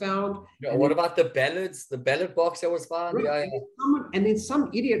laptop was found. Yeah, what about the ballots? The ballot box that was found? Right. And then some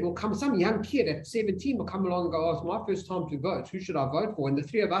idiot will come, some young kid at 17 will come along and go, oh, it's my first time to vote. Who should I vote for? And the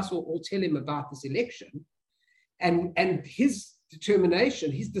three of us will all tell him about this election. And his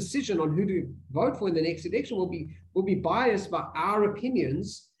determination, his decision on who to vote for in the next election will be biased by our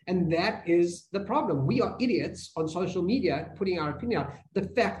opinions. And that is the problem. We are idiots on social media putting our opinion out. The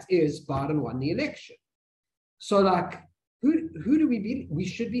fact is Biden won the election. So like, who do we be? We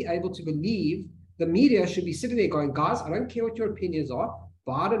should be able to believe, the media should be sitting there going, guys, I don't care what your opinions are.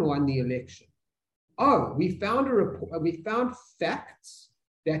 Biden won the election. Oh, we found we found facts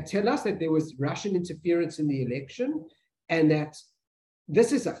that tell us that there was Russian interference in the election, and that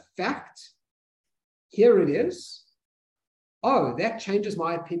this is a fact. Here it is. Oh, that changes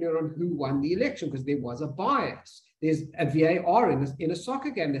my opinion on who won the election, because there was a bias. There's a VAR in a soccer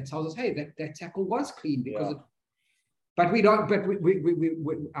game that tells us, hey, that tackle was clean because but we don't. But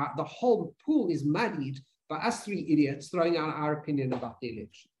the whole pool is muddied by us three idiots throwing out our opinion about the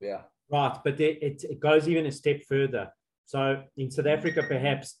election. Yeah, right. But it goes even a step further. So in South Africa,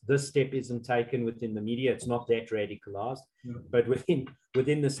 perhaps this step isn't taken within the media. It's not that radicalized. But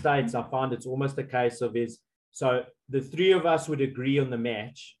within the States, I find it's almost a case of so the three of us would agree on the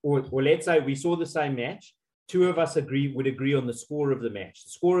match, or let's say we saw the same match. Two of us would agree on the score of the match.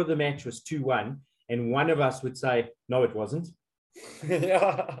 The score of the match was 2-1, and one of us would say, no, it wasn't.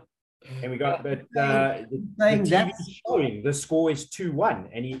 Yeah. And we got, but the TV's showing the score is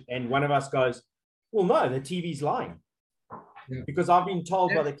 2-1, and one of us goes, well, no, the TV's lying. Yeah. Because I've been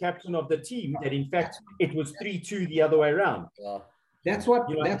told by the captain of the team that in fact it was 3-2 the other way around. Yeah. That's what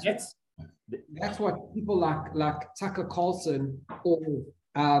people like Tucker Carlson or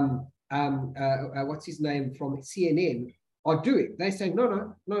what's his name from CNN are doing. They say,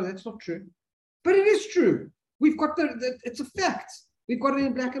 no, that's not true. But it is true. We've got it's a fact. We've got it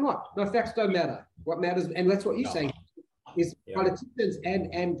in black and white. No, facts don't matter. What matters, and that's what you're saying, is politicians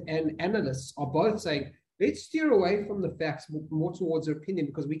and analysts are both saying, let's steer away from the facts more towards their opinion,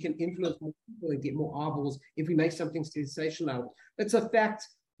 because we can influence more people and get more eyeballs if we make something sensational. It's a fact.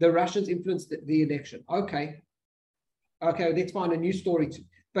 The Russians influenced the election. Okay, let's find a new story.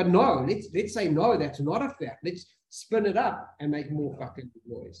 But no, let's say, no, that's not a fact. Let's spin it up and make more fucking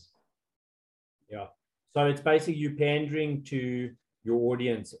noise. Yeah. So it's basically you pandering to your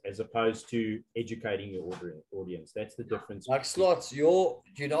audience as opposed to educating your audience. That's the difference. Like Slots, you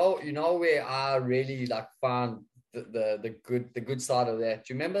know where I really like found the good side of that.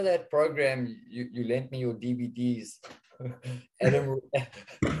 Do you remember that program you lent me your DVDs? Adam,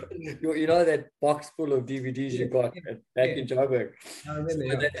 you know that box full of DVDs you got back in Joburg. I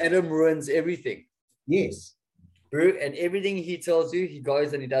remember, That Adam ruins everything. Yes. Bro, and everything he tells you, he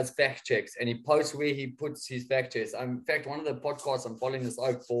goes and he does fact checks and he posts where he puts his fact checks. In fact, one of the podcasts I'm following this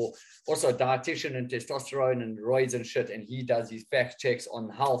out for, also a dietitian and testosterone and roids and shit, and he does his fact checks on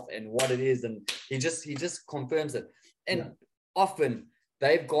health and what it is, and he just confirms it. And often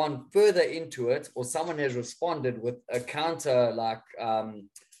they've gone further into it, or someone has responded with a counter, like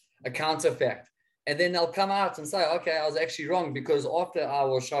a counter fact, and then they'll come out and say, okay, I was actually wrong because after I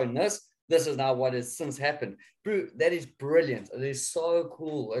was shown this is now what has since happened. Bro, that is brilliant. It is so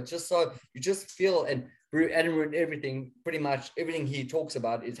cool. It's just so, you just feel, and bro, Adam and everything, pretty much everything he talks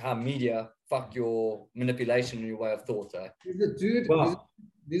about is how media fuck your manipulation and your way of thought. There's a dude.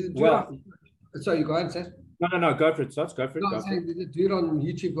 There's a dude. Sorry, you go ahead, Seth. No, go for it, Sots. Go for it. No, I'm saying there's a dude on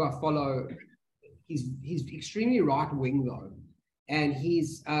YouTube who I follow. He's extremely right wing though, and he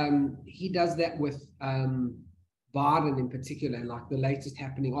does that with Biden in particular, and like the latest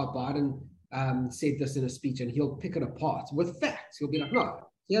happening. Oh, Biden said this in a speech, and he'll pick it apart with facts. He'll be like, no,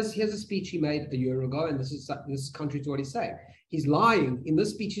 here's a speech he made a year ago, and this is contrary to what he's saying. He's lying. In this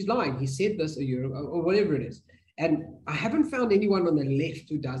speech, he's lying. He said this a year ago, or whatever it is. And I haven't found anyone on the left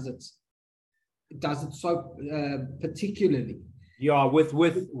who does it so particularly. Yeah, with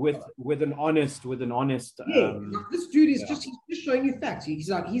an honest. Yeah, this dude is he's just showing you facts. He's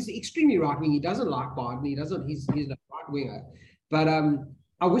extremely right wing. He doesn't like Biden. He's a right winger. But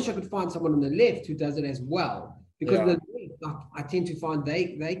I wish I could find someone on the left who does it as well. Because I tend to find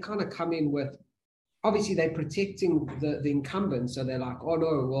they kind of come in with, obviously they're protecting the incumbent, so they're like, oh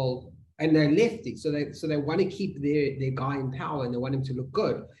no, well, and they're lefty, so they want to keep their guy in power and they want him to look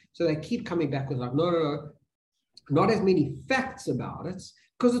good. So they keep coming back with like, no, not as many facts about it,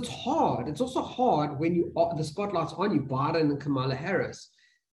 because it's hard. It's also hard when the spotlight's on you, Biden and Kamala Harris.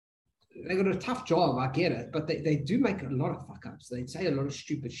 They got a tough job, I get it, but they do make a lot of fuck ups. They say a lot of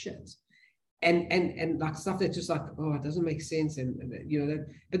stupid shit. And like stuff that's just like, oh, it doesn't make sense. And you know that.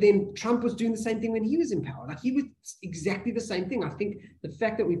 But then Trump was doing the same thing when he was in power. Like he was exactly the same thing. I think the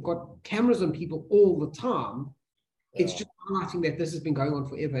fact that we've got cameras on people all the time, it's just highlighting that this has been going on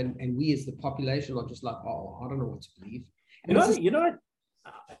forever, and we as the population are just like, oh, I don't know what to believe. And you know,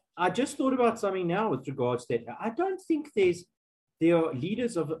 I just thought about something now with regards to that. I don't think there are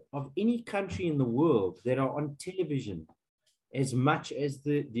leaders of any country in the world that are on television as much as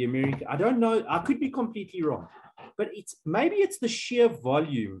the American. I don't know. I could be completely wrong, but maybe it's the sheer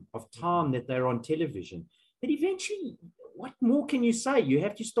volume of time that they're on television that eventually, what more can you say? You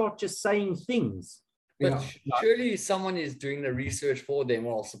have to start just saying things. But surely someone is doing the research for them,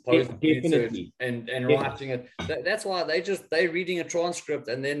 or supposed definitely and writing it. That's why they're reading a transcript,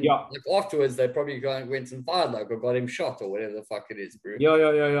 and then like afterwards they probably went and fired or got him shot or whatever the fuck it is, bro.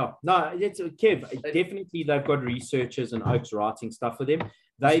 Yeah. No, it's Kev. Definitely, they've got researchers and Oaks writing stuff for them.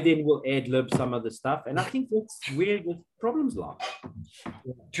 They then will ad lib some of the stuff, and I think that's where the problems lie.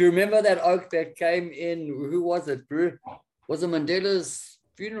 Do you remember that Oak that came in? Who was it, bro? Was it Mandela's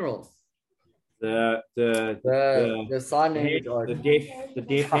funeral? The sign language, the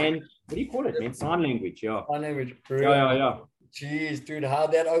deaf hand. What do you call it, man? Sign language, Sign language, bro. Yeah. Jeez, dude, how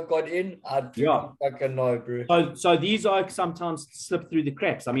that oak got in, I don't fucking know, bro. So these oaks sometimes slip through the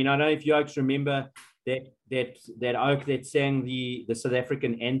cracks. I mean, I don't know if you oaks remember that oak that sang the South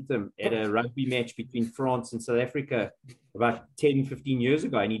African anthem at a rugby match between France and South Africa about 10, 15 years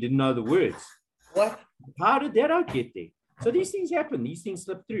ago, and he didn't know the words. What? How did that oak get there? So these things happen. These things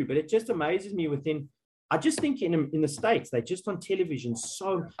slip through. But it just amazes me within. I just think in the States, they're just on television.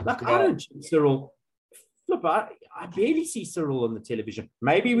 So, like, I don't see Cyril. Flip, I barely see Cyril on the television.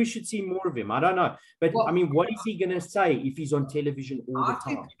 Maybe we should see more of him. I don't know. But, I mean, what is he going to say if he's on television all the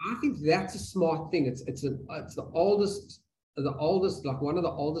time? I think that's a smart thing. It's the oldest, like one of the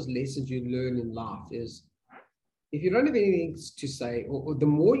oldest lessons you learn in life is if you don't have anything to say, or the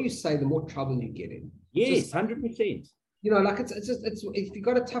more you say, the more trouble you get in. Yes, 100%. You know, like it's if you've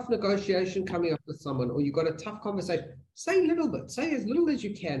got a tough negotiation coming up with someone, or you've got a tough conversation, say a little bit, say as little as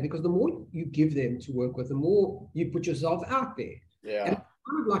you can, because the more you give them to work with, the more you put yourself out there. Yeah. And it's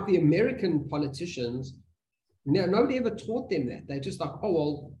kind of like the American politicians, nobody ever taught them that. They're just like, oh,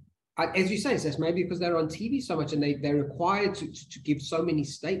 well, as you say, Seth, maybe because they're on TV so much and they're required to give so many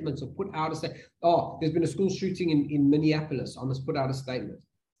statements or put out a statement. Oh, there's been a school shooting in Minneapolis. I must put out a statement.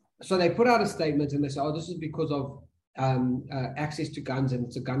 So they put out a statement and they say, oh, this is because of access to guns and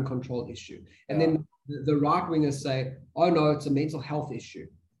it's a gun control issue. And then the right wingers say, oh no, it's a mental health issue.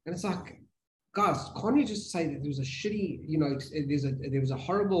 And it's like, guys, can't you just say that there was a shitty, there was a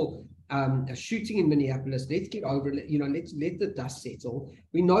horrible a shooting in Minneapolis? Let's get over it. Let's let the dust settle.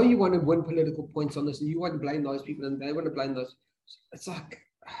 We know you want to win political points on this, and you want to blame those people, and they want to blame those. It's like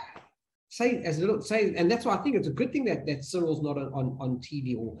and that's why I think it's a good thing that Cyril's not on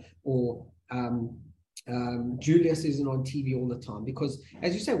TV or Julius isn't on TV all the time, because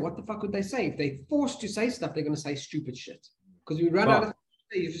as you say, what the fuck would they say if they're forced to say stuff? They're going to say stupid shit because we run out of.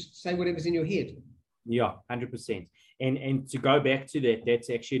 You just say whatever's in your head. Yeah, 100%. And to go back to that, that's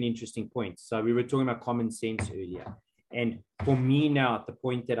actually an interesting point. So we were talking about common sense earlier. And for me now, at the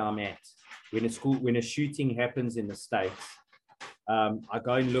point that I'm at, when a shooting happens in the States, I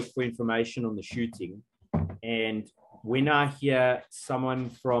go and look for information on the shooting. And when I hear someone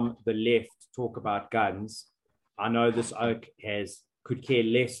from the left talk about guns, I know this oak could care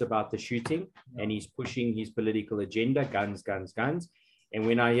less about the shooting, and he's pushing his political agenda, guns, guns, guns. And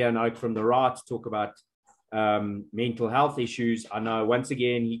when I hear an oak from the right talk about mental health issues, I know once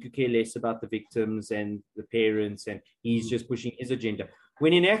again he could care less about the victims and the parents, and he's just pushing his agenda.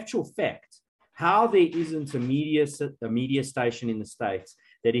 When in actual fact, how there isn't a media station in the States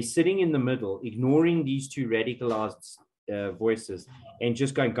that is sitting in the middle, ignoring these two radicalized voices, and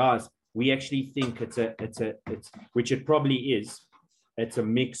just going, guys, we actually think it's which it probably is. It's a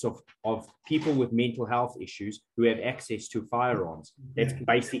mix of people with mental health issues who have access to firearms. That's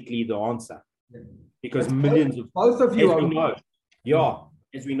basically the answer. Because millions of both of you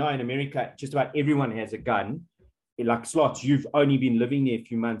as we know in America, just about everyone has a gun. Like Slots, you've only been living there a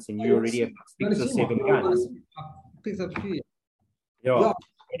few months and you already have 6 or 7 guns. Yeah.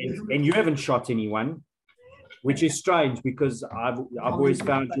 And you haven't shot anyone, which is strange because I've always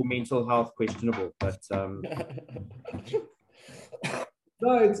found your mental health questionable. But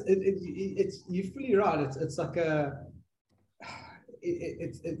no, it's you're fully right. It's like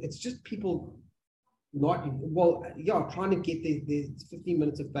it's just people trying to get their 15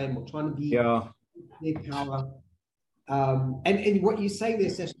 minutes of fame or trying to be their power. And what you're saying there,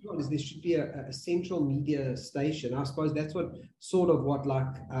 Sash, is there should be a central media station. I suppose that's what I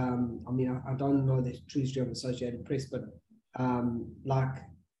don't know the true history of Associated Press, but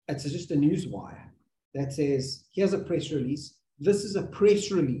it's just a news wire that says, here's a press release. This is a press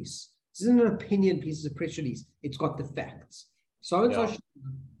release. This isn't an opinion piece, it's a press release. It's got the facts. So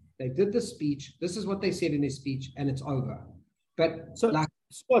they did the speech. This is what they said in their speech, and it's over. But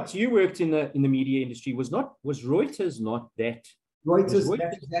Spots, you worked in the media industry. Was Reuters not that? Reuters,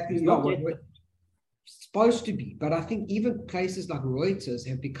 that's exactly what Reuters supposed to be. But I think even places like Reuters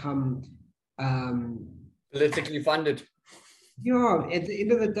have become politically funded. Yeah, at the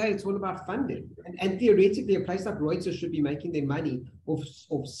end of the day, it's all about funding. And theoretically, a place like Reuters should be making their money of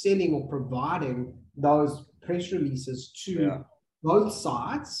selling or providing those press releases to both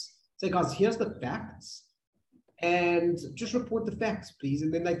sides. Say, guys, here's the facts. And just report the facts, please.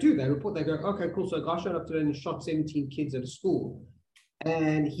 And then they report, they go, okay, cool. So a guy showed up today and shot 17 kids at a school.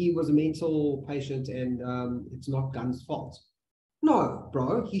 And he was a mental patient and it's not Gunn's fault. No,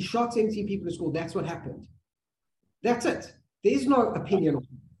 bro, he shot 17 people at school. That's what happened. That's it. There's no opinion on it.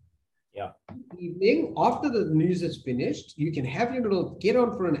 Yeah. Evening, after the news is finished, you can have your little get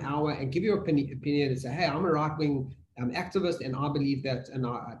on for an hour and give your opinion and say, hey, I'm a right-wing activist and I believe that.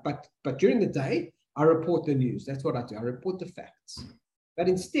 But during the day, I report the news. That's what I do. I report the facts. But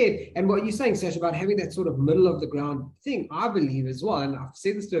instead, and what you're saying, Sash, about having that sort of middle of the ground thing, I believe as well, and I've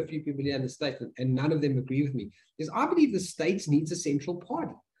said this to a few people here in the States, and none of them agree with me, is I believe the States needs a central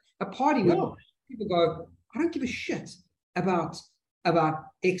party. A party where people go, I don't give a shit about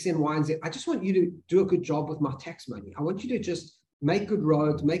X and Y and Z. I just want you to do a good job with my tax money. I want you to just make good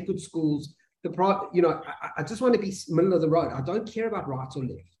roads, make good schools. I just want to be middle of the road. I don't care about right or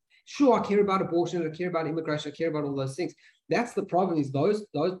left. Sure, I care about abortion, I care about immigration, I care about all those things. That's the problem, is those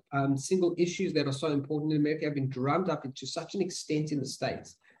single issues that are so important in America have been drummed up to such an extent in the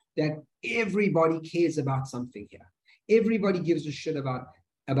States that everybody cares about something here. Everybody gives a shit about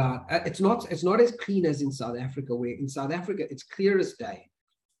it's not as clean as in South Africa, where in South Africa it's clear as day.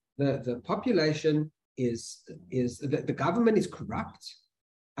 The population is the government is corrupt.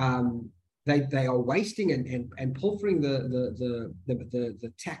 They are wasting and pilfering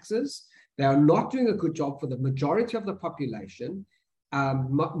the taxes. They are not doing a good job for the majority of the population.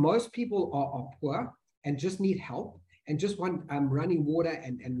 Most people are poor and just need help and just want running water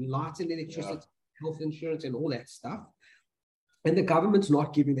and light and electricity, health insurance and all that stuff. And the government's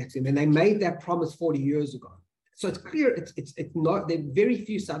not giving that to them. And they made that promise 40 years ago. So it's clear it's not, there are very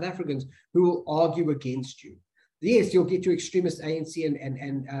few South Africans who will argue against you. Yes, you'll get your extremist ANC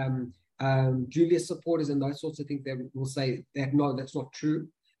and Julius supporters and those sorts of things that will say that no, that's not true.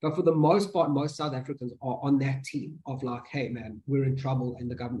 But for the most part, most South Africans are on that team of like, hey, man, we're in trouble and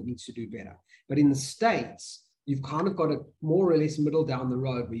the government needs to do better. But in the States, you've kind of got a more or less middle down the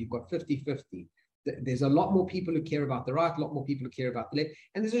road where you've got 50-50. There's a lot more people who care about the right, a lot more people who care about the left.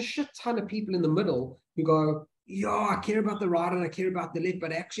 And there's a shit ton of people in the middle who go, yeah, I care about the right and I care about the left,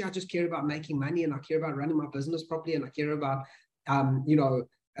 but actually I just care about making money and I care about running my business properly and I care about,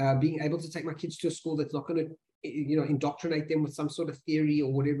 being able to take my kids to a school that's not going to, indoctrinate them with some sort of theory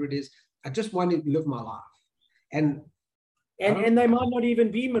or whatever it is. I just want to live my life. And they might not even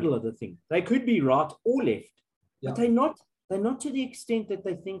be middle of the thing. They could be right or left, but they're not to the extent that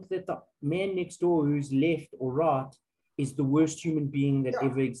they think that the man next door who's left or right is the worst human being that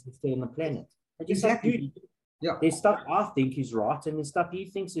ever existed on the planet. They just Exactly. like, dude, there's stuff I think is right and there's stuff he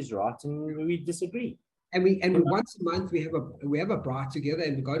thinks is right, and we disagree. And we once a month we have a bride together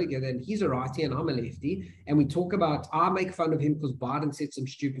and we go together, and he's a righty and I'm a lefty, and we talk about, I make fun of him because Biden said some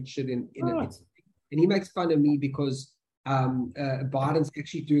stupid shit in it, and he makes fun of me because Biden's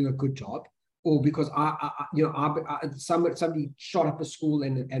actually doing a good job, or because somebody shot up a school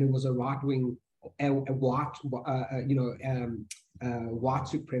and it was a right wing white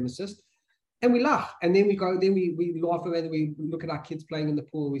supremacist. And we laugh, and then we laugh, and then we look at our kids playing in the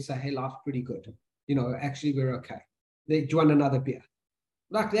pool and we say, hey, life's pretty good. Actually, we're okay. Do you want another beer?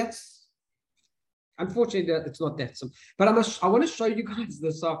 Like, that's unfortunately it's not that simple. But I want to show you guys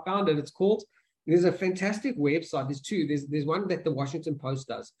this. I found it. It's called. There's a fantastic website. There's two. There's one that the Washington Post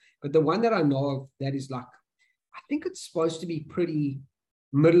does, but the one that I know of that is like, I think it's supposed to be pretty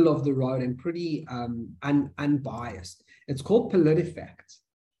middle of the road and pretty unbiased. It's called PolitiFact,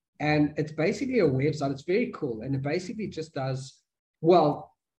 and it's basically a website. It's very cool, and it basically just does well.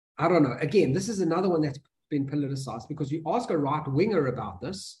 I don't know. Again, this is another one that's been politicized because you ask a right winger about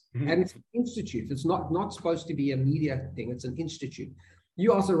this, and it's an institute. It's not supposed to be a media thing. It's an institute.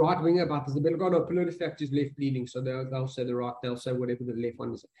 You ask a right winger about this, they'll go, no, PolitiFact is left leaning, so they'll say the right, they'll say whatever the left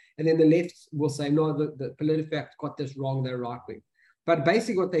one is, and then the left will say, no, the PolitiFact got this wrong. They're right wing. But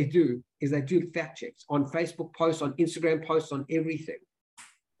basically, what they do is they do fact checks on Facebook posts, on Instagram posts, on everything.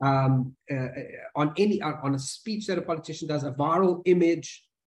 On a speech that a politician does, a viral image.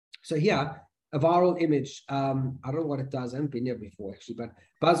 So here, a viral image, I don't know what it does. I haven't been here before, actually, but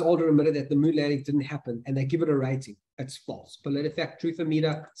Buzz Aldrin admitted that the moon landing didn't happen, and they give it a rating. It's false. PolitiFact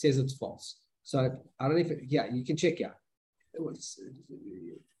Truthometer says it's false. So I don't know if you can check out.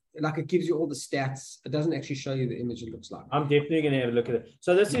 It gives you all the stats. It doesn't actually show you the image it looks like. I'm definitely going to have a look at it.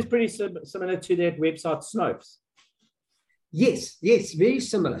 So this is pretty similar to that website Snopes. Yes, very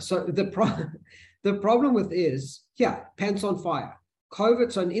similar. So the problem with is, pants on fire.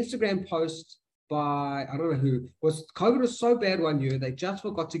 COVID, so an Instagram post by, I don't know who, COVID was so bad one year, they just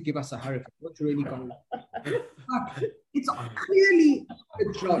forgot to give us a hurricane. What's really going on? It's clearly a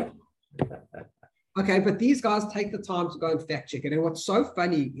joke. Okay, but these guys take the time to go and fact check it. And what's so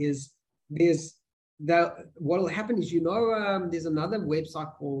funny is what will happen is, there's another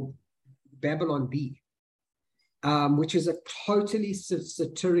website called Babylon Bee, which is a totally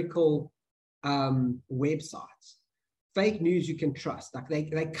satirical website. Fake news you can trust. Like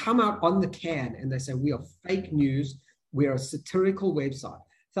they come out on the can and they say, we are fake news. We are a satirical website.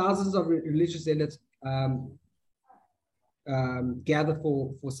 Thousands of religious zealots gather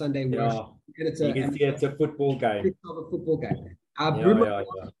for Sunday worship. And it's a football game. It's a football game.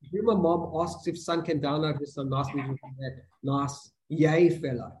 Boomer mom asks if son can download this some nice music from that nice yay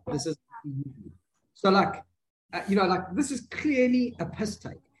fella. This is so this is clearly a piss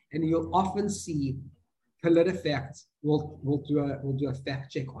take, and you'll often see PolitiFact will do a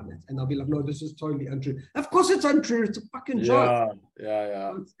fact check on it, and they'll be like, no, this is totally untrue. Of course it's untrue. It's a fucking joke.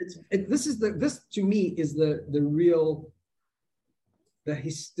 This to me is the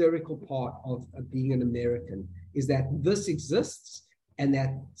hysterical part of being an American, is that this exists, and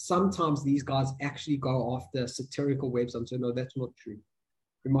that sometimes these guys actually go after satirical websites and say, no, that's not true.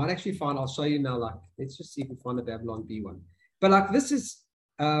 We might actually find, I'll show you now, let's just see if we find a Babylon B one. But this is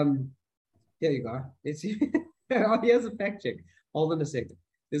there you go. Let's see. Here's a fact check. Hold on a second.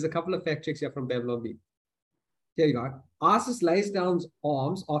 There's a couple of fact checks here from Babylon B. Here you go. ISIS lays down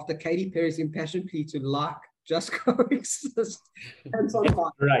arms after Katy Perry's impassioned plea to just coexist. And so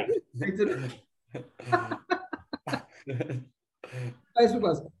on. Right. Facebook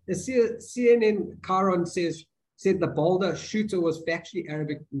was. The CNN Chiron said the Boulder shooter was factually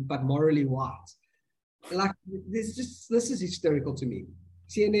Arabic but morally white. This is hysterical to me.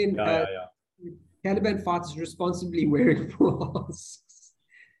 CNN. Taliban fighters responsibly wearing masks.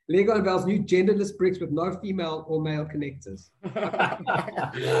 Lego unveils new genderless bricks with no female or male connectors.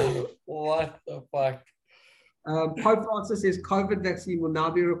 What the fuck? Pope Francis says COVID vaccine will now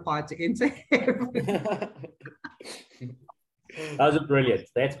be required to enter heaven. Those are brilliant.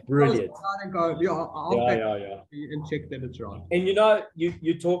 That's brilliant. Yeah. And check that it's right. And you know,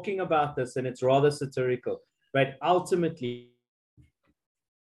 you're talking about this, and it's rather satirical, but ultimately,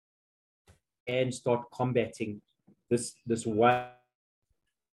 and start combating this way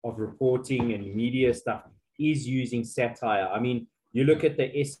of reporting and media stuff is using satire. I mean, you look at the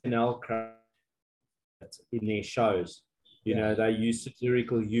SNL crowd in their shows. You know, they use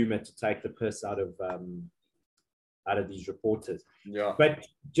satirical humor to take the piss out of these reporters. Yeah. But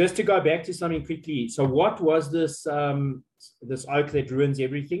just to go back to something quickly, so what was this this oak that ruins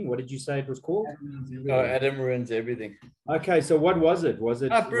everything? What did you say it was called? Adam ruins everything. Okay, so what was it? Was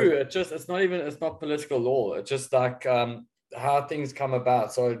it? Brew. It's not political law. It's just like how things come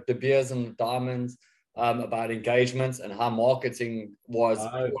about. So De Beers and Diamonds, about engagements and how marketing was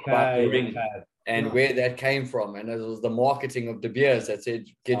about the ring and where that came from. And it was the marketing of De Beers that said,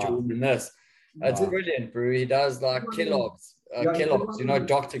 get your woman this. It's brilliant, bro. He does like Kellogg's, you know,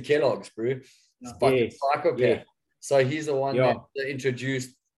 Dr. Kellogg's, bro. It's fucking psychopath. Yeah. So he's the one that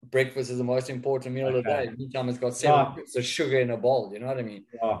introduced breakfast as the most important meal of the day. Meantime, it's got 7 bits of sugar in a bowl. You know what I mean?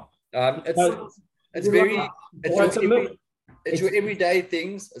 It's your everyday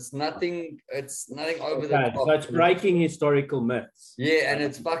things. It's nothing over the top. So it's breaking historical myths. Yeah, and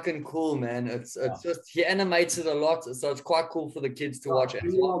it's fucking cool, man. It's just he animates it a lot, so it's quite cool for the kids to watch it.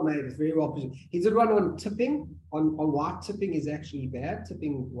 Very well made. It's very well positioned. He did one on tipping. On why tipping is actually bad.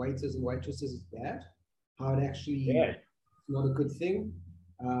 Tipping waiters and waitresses is bad. How it actually is not a good thing.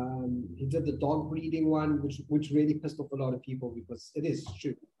 He did the dog breeding one, which really pissed off a lot of people because it is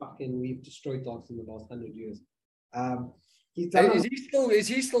true. Fucking, we've destroyed dogs in the last 100 years. Is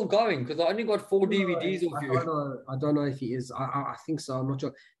he still going? Because I only got 4 DVDs of you. I don't know if he is. I think so. I'm not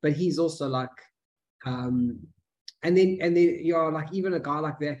sure. But he's also like, and then like even a guy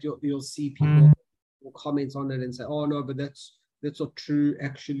like that, you'll see people will comment on it and say, oh no, but that's not true.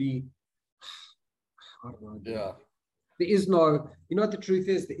 Actually, I don't know. Yeah. There is no, you know what the truth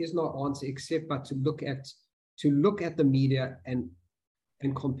is? There is no answer except but to look at the media and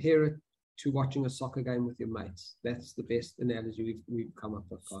compare it to watching a soccer game with your mates. That's the best analogy we've come up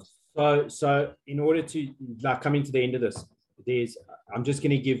with, guys. So in order to like coming to the end of this, I'm just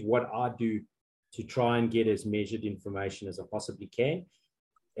going to give what I do to try and get as measured information as I possibly can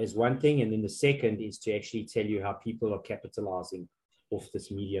as one thing. And then the second is to actually tell you how people are capitalizing off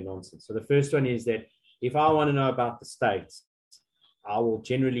this media nonsense. So the first one is that if I want to know about the States, I will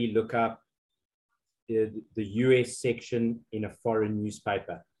generally look up the US section in a foreign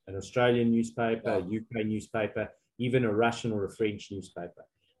newspaper, an Australian newspaper, a UK newspaper, even a Russian or a French newspaper.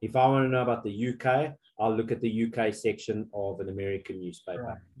 If I want to know about the UK, I'll look at the UK section of an American newspaper.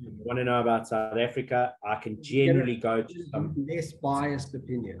 Right. If I want to know about South Africa, I can generally go to some less biased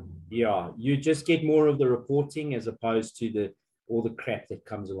opinion. Yeah, you just get more of the reporting as opposed to all the crap that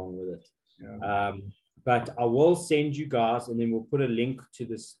comes along with it. Yeah. But I will send you guys, and then we'll put a link to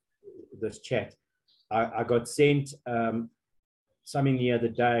this chat. I got sent something the other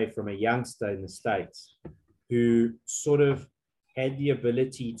day from a youngster in the States who sort of had the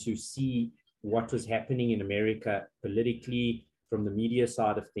ability to see what was happening in America politically from the media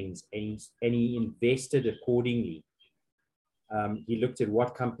side of things, and he invested accordingly. He looked at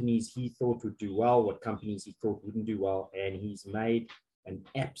what companies he thought would do well, what companies he thought wouldn't do well, and he's made an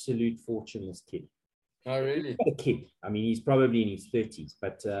absolute fortune, this kid. Oh, really? He's not a kid. I mean, he's probably in his 30s,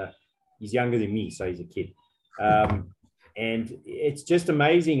 but he's younger than me, so he's a kid. And it's just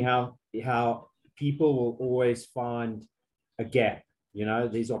amazing how people will always find a gap. You know,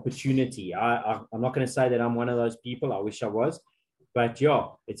 there's opportunity. I'm not going to say that I'm one of those people. I wish I was. But yeah,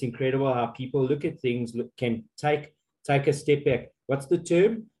 it's incredible how people look at things, can take a step back. What's the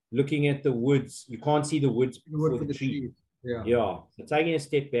term? Looking at the woods. You can't see the woods for the trees. Yeah. So taking a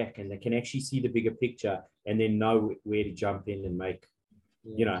step back, and they can actually see the bigger picture and then know where to jump in and make,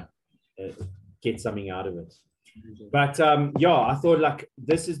 get something out of it. But I thought like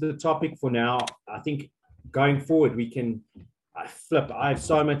this is the topic for now. I think going forward we can I have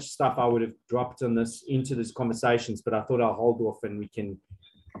so much stuff I would have dropped into this conversations, but I thought I'll hold off and we can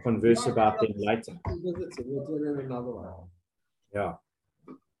converse about them later. We'll do another one. Yeah.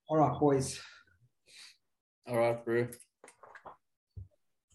 All right, boys. All right, bro.